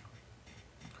me.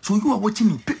 So you are watching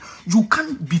me. You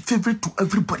can't be favorite to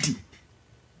everybody.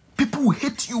 People will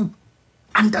hate you.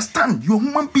 Understand, you're a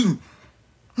human being.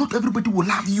 Not everybody will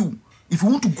love you. If you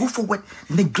want to go forward,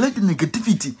 neglect the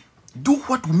negativity. Do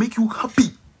what will make you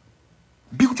happy.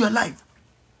 Build your life.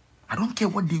 I don't care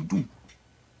what they do.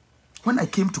 When I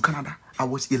came to Canada, I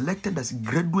was elected as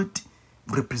graduate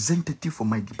representative for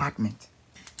my department.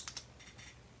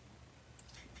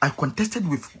 I contested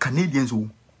with Canadians,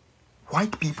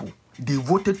 white people. They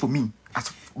voted for me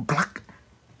as black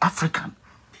African.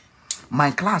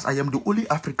 My class, I am the only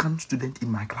African student in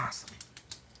my class.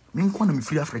 Me and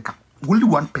free Africa. Only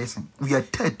one person. We are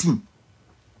 13.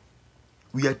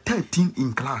 We are 13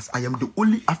 in class. I am the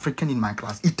only African in my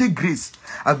class. It takes grace.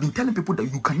 I've been telling people that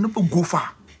you can never go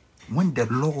far when the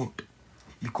Lord,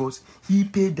 because he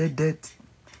paid the debt.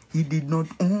 He did not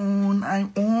own. I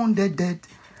own the debt.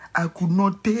 I could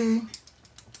not pay.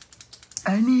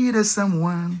 I needed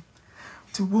someone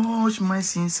to wash my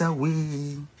sins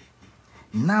away.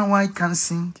 Now I can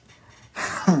sing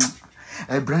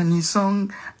a brand new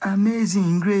song,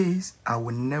 Amazing Grace. I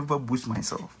will never boost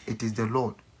myself. It is the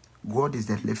Lord. God is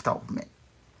the lifter of men.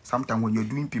 Sometimes when you're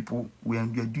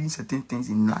doing certain things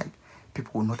in life,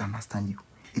 people will not understand you.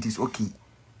 It is okay.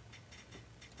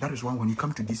 That is why when you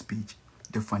come to this page,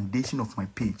 the foundation of my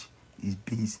page is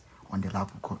based on the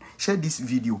love of God. Share this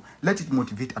video. Let it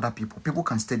motivate other people. People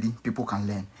can study. People can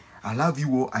learn. I love you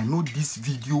all. I know this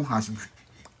video has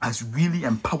really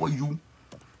empowered you,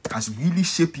 has really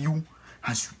shaped you,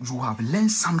 you have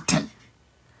learned something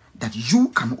that you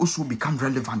can also become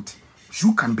relevant.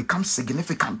 You can become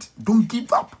significant. Don't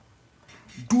give up.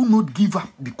 Do not give up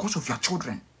because of your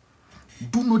children.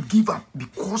 Do not give up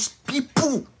because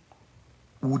people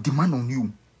will demand on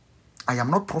you. I am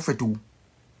not prophet.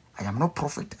 I am not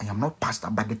prophet. I am not pastor.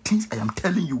 But the things I am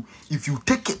telling you, if you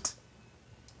take it,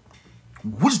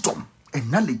 wisdom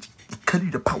and knowledge, it carry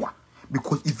the power.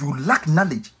 Because if you lack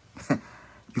knowledge,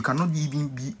 you cannot even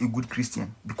be a good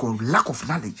Christian. Because lack of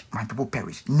knowledge, my people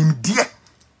perish. I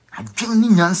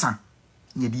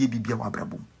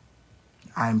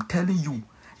am telling you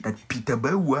that Peter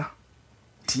Bewa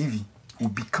TV will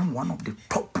become one of the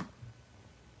top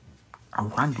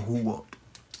around the whole world.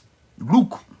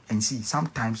 Look and see.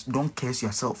 Sometimes don't curse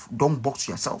yourself. Don't box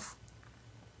yourself.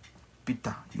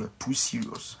 Peter, you are too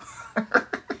serious.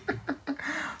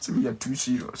 So you are too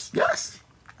serious. Yes.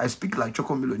 I speak like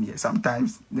Choco Millionaire.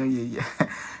 Sometimes, yeah.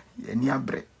 Near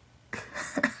bread.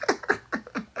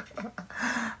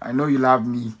 I know you love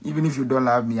me. Even if you don't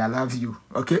love me, I love you.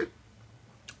 Okay?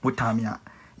 What time, yeah?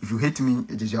 If you hate me,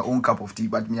 it is your own cup of tea.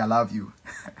 But me, I love you.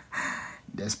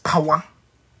 There's power.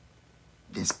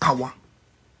 There's power.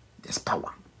 There's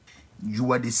power.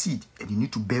 You are the seed, and you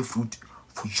need to bear fruit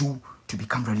for you to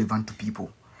become relevant to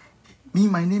people. Me,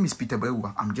 my name is Peter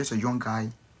Bewa. I'm just a young guy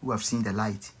who have seen the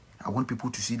light. I want people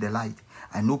to see the light.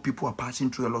 I know people are passing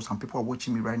through a lot. Some people are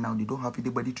watching me right now. They don't have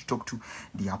anybody to talk to.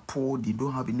 They are poor. They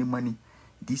don't have any money.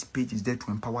 This page is there to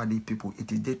empower the people.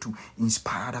 It is there to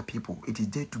inspire other people. It is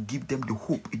there to give them the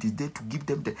hope. It is there to give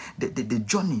them the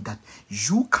journey that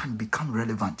you can become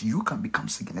relevant. You can become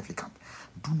significant.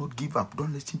 Do not give up.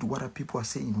 Don't listen to what other people are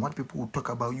saying, what people will talk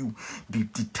about you. Be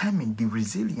determined, be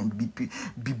resilient, be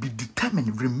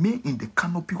determined. Remain in the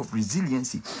canopy of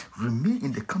resiliency. Remain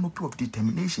in the canopy of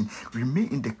determination. Remain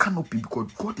in the canopy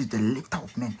because God is the lifter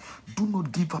of men. Do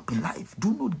not give up in life.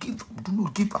 Do not give up. Do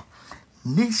not give up.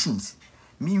 Nations.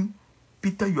 Me,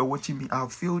 Peter, you are watching me. I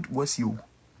failed. What's you?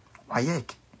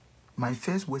 Ayek. My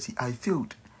first was I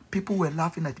failed. People were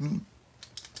laughing at me.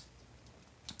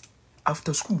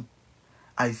 After school,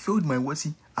 I failed my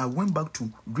WASI. I went back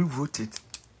to rewrote it.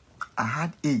 I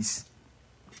had A's.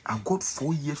 I got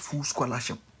 4 years full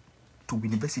scholarship to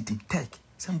university tech.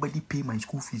 Somebody paid my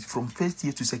school fees from first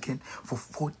year to second for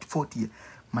fourth year.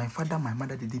 My father, my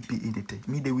mother didn't pay anything.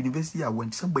 Me, the university I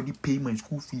went, somebody paid my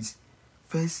school fees.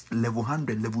 First level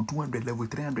 100, level 200, level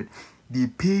 300. They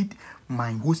paid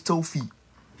my hostel fee.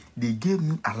 They gave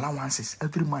me allowances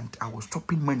every month. I was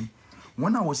dropping money.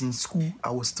 When I was in school,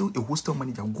 I was still a hostel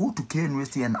manager. Go to K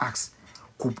University and ask.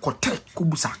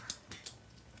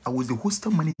 I was the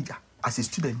hostel manager. As a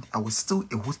student, I was still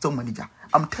a hostel manager.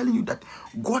 I'm telling you that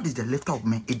God is the lifter of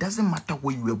men. It doesn't matter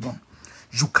where you were born.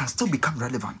 You can still become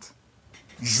relevant.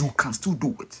 You can still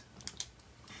do it.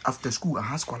 After school, I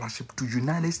had scholarship to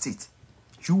United States.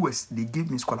 US, they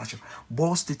gave me scholarship.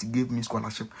 Ball State gave me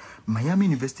scholarship. Miami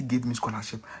University gave me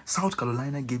scholarship. South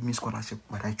Carolina gave me scholarship.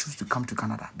 But I chose to come to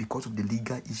Canada because of the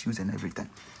legal issues and everything.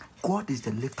 God is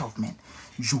the lifter of men.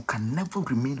 You can never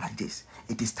remain like this.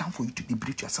 It is time for you to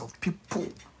liberate yourself. People,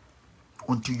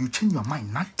 until you change your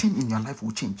mind, nothing in your life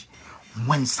will change.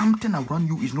 When something around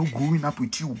you is not growing up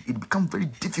with you, it becomes very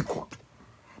difficult.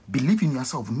 Believe in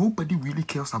yourself. Nobody really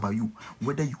cares about you.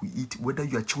 Whether you eat, whether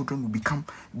your children will become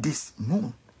this.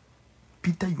 No.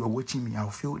 Peter, you are watching me. I'll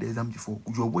fail the exam before.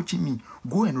 You are watching me.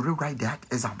 Go and rewrite the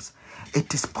exams.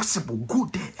 It is possible. Go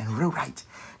there and rewrite.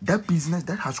 That business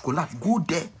that has collapsed, go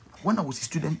there. When I was a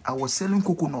student, I was selling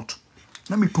coconut.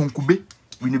 Let me tonkube,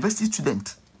 university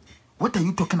student. What are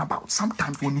you talking about?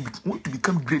 Sometimes when you want to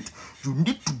become great, you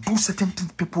need to do certain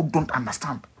things people don't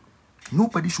understand.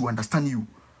 Nobody should understand you.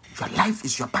 Your life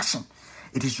is your passion.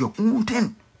 It is your own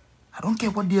thing. I don't care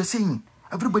what they are saying.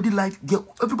 Everybody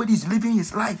is living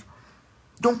his life.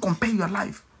 Don't compare your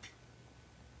life.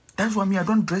 That's why I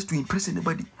don't dress to impress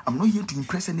anybody. I'm not here to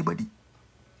impress anybody.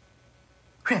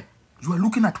 Hey, you are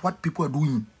looking at what people are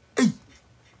doing. Hey,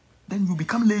 then you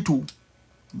become late.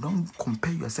 Don't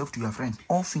compare yourself to your friends.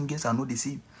 All fingers are not the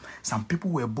same. Some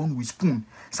people were born with spoon.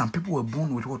 Some people were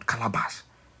born with what? Calabash.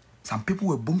 Some people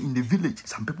were born in the village.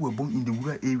 Some people were born in the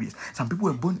rural areas. Some people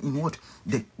were born in what?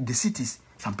 The cities.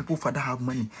 Some people father have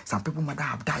money. Some people mother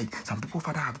have died. Some people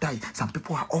father have died. Some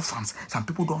people are orphans. Some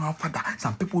people don't have father.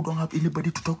 Some people don't have anybody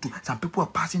to talk to. Some people are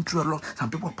passing through a lot. Some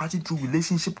people are passing through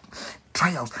relationship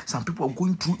trials. Some people are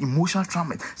going through emotional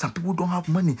trauma. Some people don't have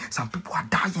money. Some people are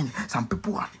dying. Some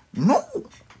people are... No!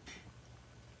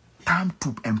 Time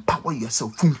to empower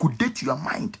yourself. Funkudate your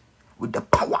mind with the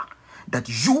power that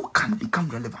you can become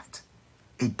relevant.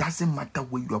 It doesn't matter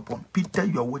where you are born. Peter,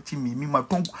 you are watching me. My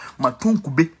tongue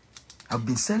kube. I've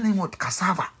been selling what?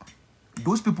 Cassava.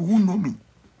 Those people who know me.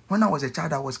 When I was a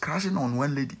child, I was crashing on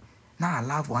one lady. Now I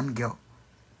love one girl.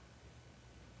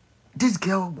 This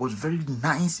girl was very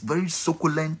nice, very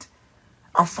succulent,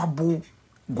 affable,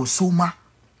 gosoma.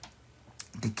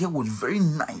 The girl was very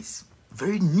nice,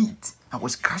 very neat. I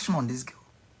was crashing on this girl.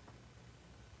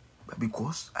 But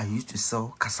because I used to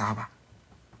sell cassava,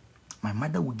 my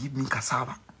mother would give me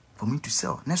cassava for me to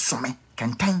sell. Next summer,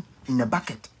 canteen in a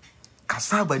bucket.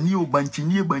 Cassava niyo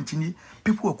banchi.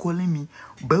 People were calling me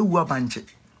Bewa Banchi.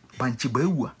 Banchi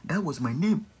Bewa. That was my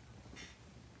name.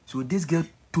 So this girl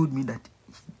told me that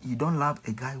you don't love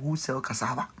a guy who sell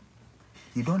cassava.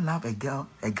 You don't love a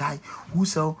guy who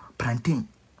sell plantain.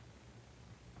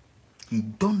 You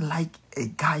don't like a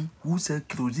guy who sell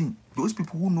kerosene. Those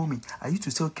people who know me, I used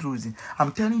to sell kerosene.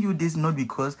 I'm telling you this not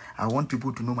because I want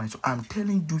people to know my story. I'm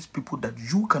telling those people that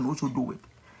you can also do it.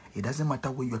 It doesn't matter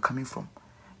where you're coming from.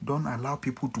 Don't allow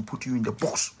people to put you in the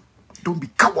box. Don't be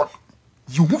coward.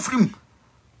 You move him.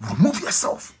 Remove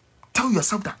yourself. Tell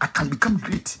yourself that I can become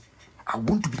great. I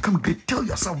want to become great. Tell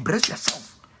yourself, brace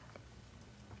yourself.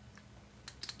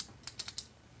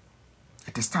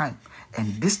 It is time.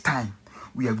 And this time,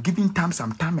 we have given time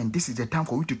some time, and this is the time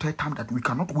for you to tell time that we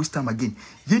cannot waste time again.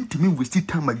 Yet to me, waste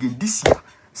time again. This year,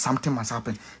 something must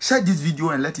happen. Share this video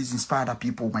and let it inspire other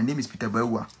people. My name is Peter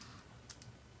Bewa.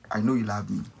 I know you love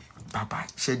me. Bye-bye.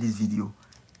 Share this video.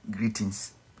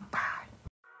 Greetings. Bye.